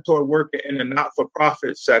turn toward working in the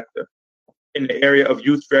not-for-profit sector in the area of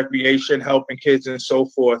youth recreation, helping kids and so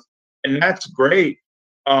forth. And that's great.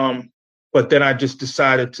 But then I just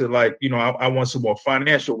decided to I want some more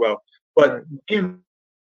financial wealth. But being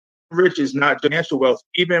rich is not financial wealth.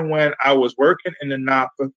 Even when I was working in the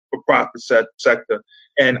not-for-profit sector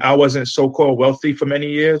and I wasn't so-called wealthy for many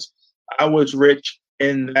years, I was rich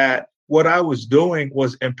in that what I was doing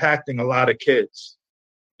was impacting a lot of kids.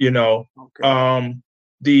 The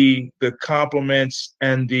compliments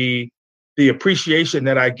and the appreciation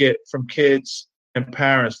that I get from kids and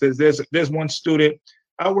parents. There's one student.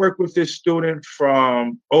 I worked with this student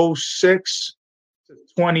from '06 to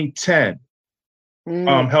 2010,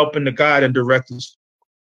 helping to guide and direct the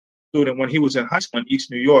student when he was in high school in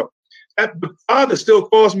East New York. The father still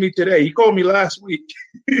calls me today. He called me last week.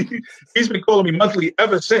 He's been calling me monthly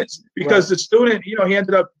ever since, because the student, he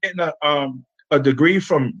ended up getting a degree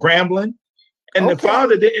from Grambling, and the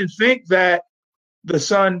father didn't think that the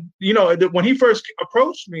son, when he first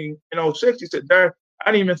approached me in '06, he said, "Dad,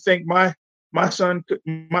 I didn't even think my son could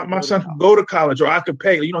go to college, or I could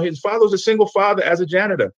pay." His father was a single father as a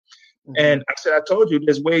janitor. And I said, "I told you,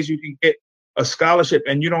 there's ways you can get a scholarship,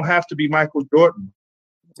 and you don't have to be Michael Jordan.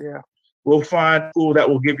 Yeah. We'll find a school that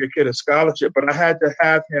will give your kid a scholarship." But I had to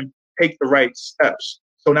have him take the right steps.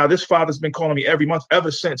 So now this father's been calling me every month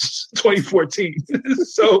ever since 2014.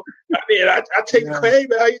 So I take the claim,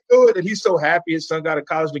 man, how you doing? And he's so happy. His son got a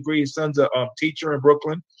college degree. His son's a teacher in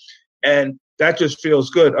Brooklyn, and that just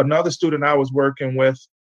feels good. Another student I was working with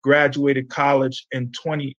graduated college in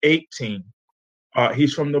 2018.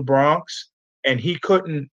 He's from the Bronx, and he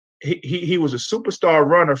was a superstar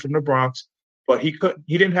runner from the Bronx, but he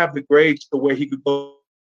didn't have the grades to where he could go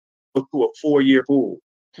to a 4-year school.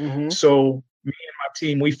 So me and my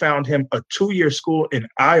team, we found him a 2-year school in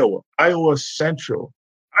Iowa Central,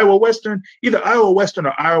 Iowa Western, either Iowa Western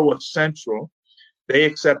or Iowa Central. They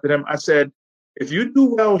accepted him. I said, "If you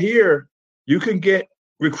do well here, you can get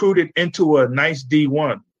recruited into a nice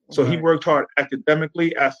D1. So he worked hard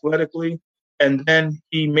academically, athletically, and then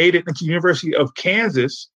he made it into the University of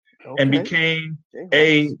Kansas and became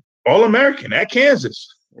a All-American at Kansas.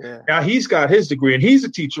 Now he's got his degree, and he's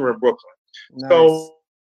a teacher in Brooklyn. So,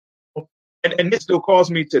 and he still calls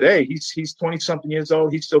me today. He's 20-something years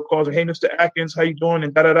old. He still calls me, "Hey, Mr. Atkins, how you doing?"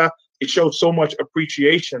 And da-da-da. It shows so much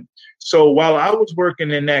appreciation. So while I was working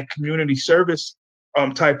in that community service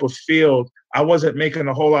type of field, I wasn't making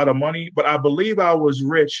a whole lot of money, but I believe I was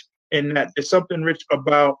rich in that there's something rich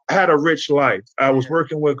about, I had a rich life. I was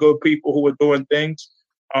working with good people who were doing things,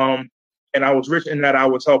 and I was rich in that I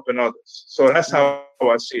was helping others. So that's how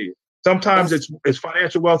I see it. Sometimes it's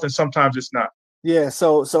financial wealth, and sometimes it's not. Yeah.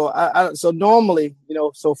 So normally,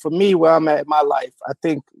 so for me, where I'm at in my life, I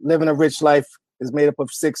think living a rich life is made up of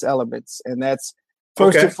 6 elements, and that's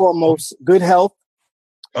first and foremost, good health.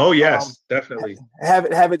 Oh yes, definitely.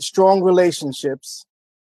 Have it strong relationships,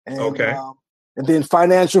 and then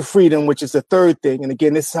financial freedom, which is the third thing. And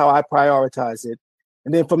again, this is how I prioritize it.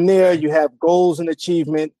 And then from there, you have goals and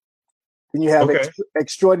achievement. Then you have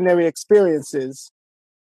extraordinary experiences,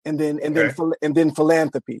 and then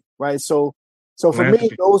philanthropy, right? So for me,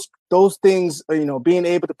 those things, being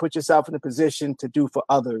able to put yourself in a position to do for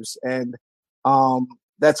others, and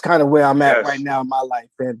that's kind of where I'm at right now in my life.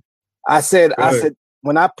 And I said,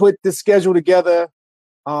 when I put this schedule together,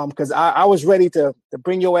 because I was ready to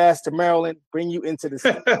bring your ass to Maryland, bring you into the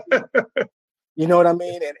city. You know what I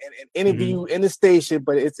mean? And interview you in the station,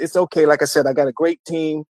 but it's okay. Like I said, I got a great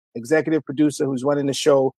team, executive producer who's running the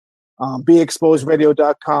show,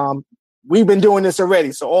 BeExposedRadio.com. We've been doing this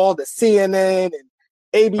already. So all the CNN and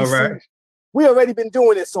ABC, we already been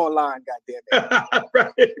doing this online, goddamn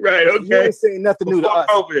it. Right, okay. You ain't saying nothing new to us.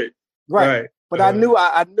 COVID. Right. But I knew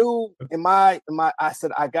in my I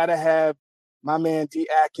said I gotta have my man D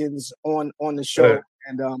Atkins on the show.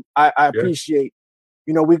 And I appreciate,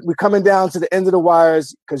 we coming down to the end of the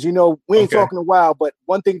wires, because we ain't talking a while, but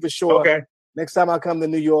one thing for sure, next time I come to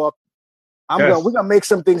New York, we're gonna make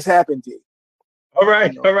some things happen, D. All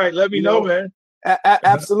right. Let me know, man.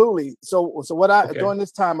 Absolutely. So what during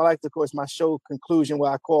this time, I like to, of course, my show conclusion,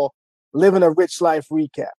 what I call Living a Rich Life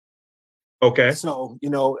Recap. Okay. So,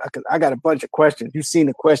 I got a bunch of questions. You've seen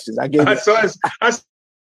the questions. I gave you. I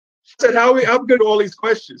said, I'm good at all these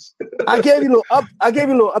questions. I gave you a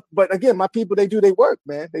little up, but again, my people, they do their work,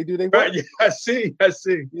 man. They do their work. Right. Yeah, I see.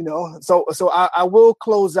 So I will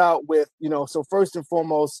close out with, so first and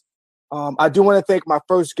foremost, I do want to thank my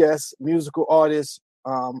first guest, musical artist,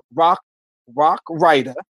 rock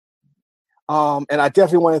writer. And I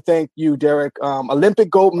definitely want to thank you, Derek, Olympic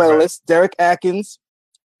gold medalist, Derek Atkins.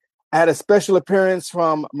 I had a special appearance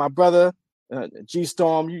from my brother, G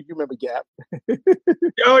Storm. You remember Gap?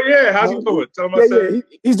 Oh yeah, how's he doing? Tell him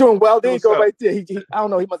he's doing well. There you go, right there. I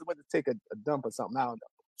don't know. He must have went to take a dump or something. I don't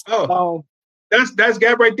know. Oh, that's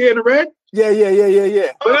Gap right there in the red.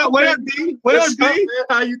 Yeah. What up, D? What up, D?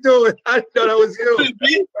 How you doing? I didn't know that was you.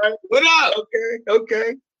 B? What up?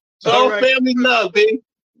 Okay. All family love, B.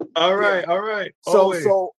 All right.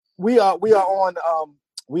 So we are on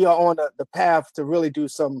the path to really do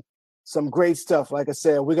some great stuff. Like I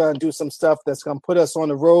said, we're gonna do some stuff that's gonna put us on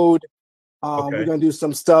the road We're going to do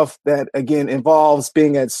some stuff that, again, involves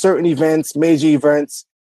being at certain events, major events.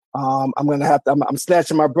 I'm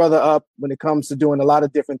snatching my brother up when it comes to doing a lot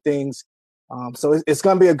of different things. So it's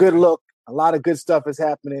going to be a good look. A lot of good stuff is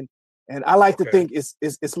happening. And I like to think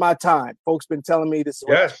it's my time. Folks been telling me this is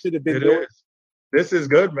what I should have been doing. This is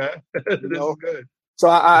good, man. This is good. So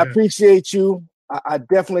I appreciate you. I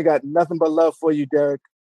definitely got nothing but love for you, Derek.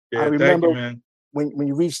 Yeah, I remember thank you, man. When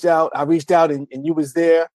you reached out, I reached out and you was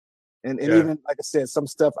there. And even, like I said, some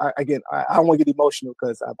stuff, I don't want to get emotional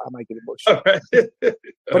because I might get emotional.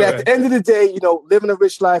 But at the end of the day, living a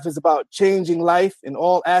rich life is about changing life in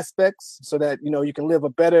all aspects so that, you can live a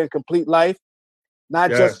better and complete life, not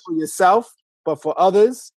just for yourself, but for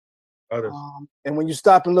others. And when you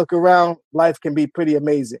stop and look around, life can be pretty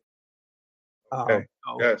amazing.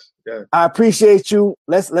 Yes. I appreciate you.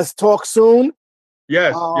 Let's talk soon.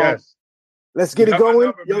 Yes. Let's get it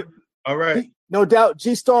going. All right. No doubt.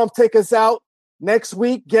 G-Storm, take us out. Next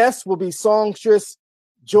week, guest will be songstress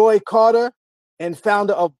Joy Carter and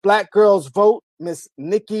founder of Black Girls Vote, Miss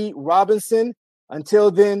Nikki Robinson. Until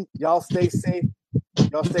then, y'all stay safe.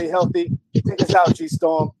 Y'all stay healthy. Take us out,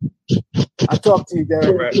 G-Storm. I'll talk to you,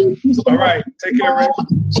 Derek. All right. Take care, Rick.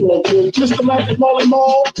 Mr. Magic Molly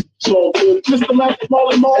Mall. Mr. Magic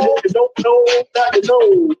Molly Mall. And if you don't know, now you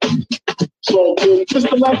know.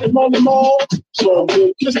 Mr. Magic Molly Mall.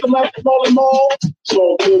 Mr. Magic Molly Mall.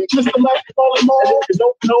 Mr. Magic Molly Mall. And if you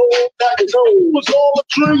don't know, now you know. It was all a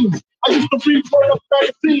dream. I used to read for a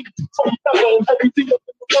magazine. From Pepper and everything up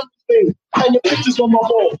in the everything. Hanging pictures on my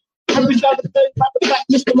wall. Every Saturday, I attack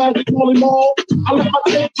Mr. Magic Molly Mall. I let my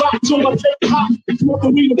tape drop till my tape pop.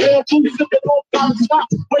 Smoking weed and bad food, sipping on time stop.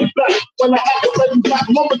 Way back when I had the red and black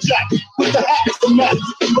lumberjack with the hats to match.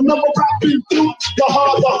 Remember rapping too? The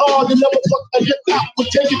hard, you never thought I get top would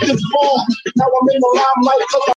take it this far. Now I'm in the limelight 'cause I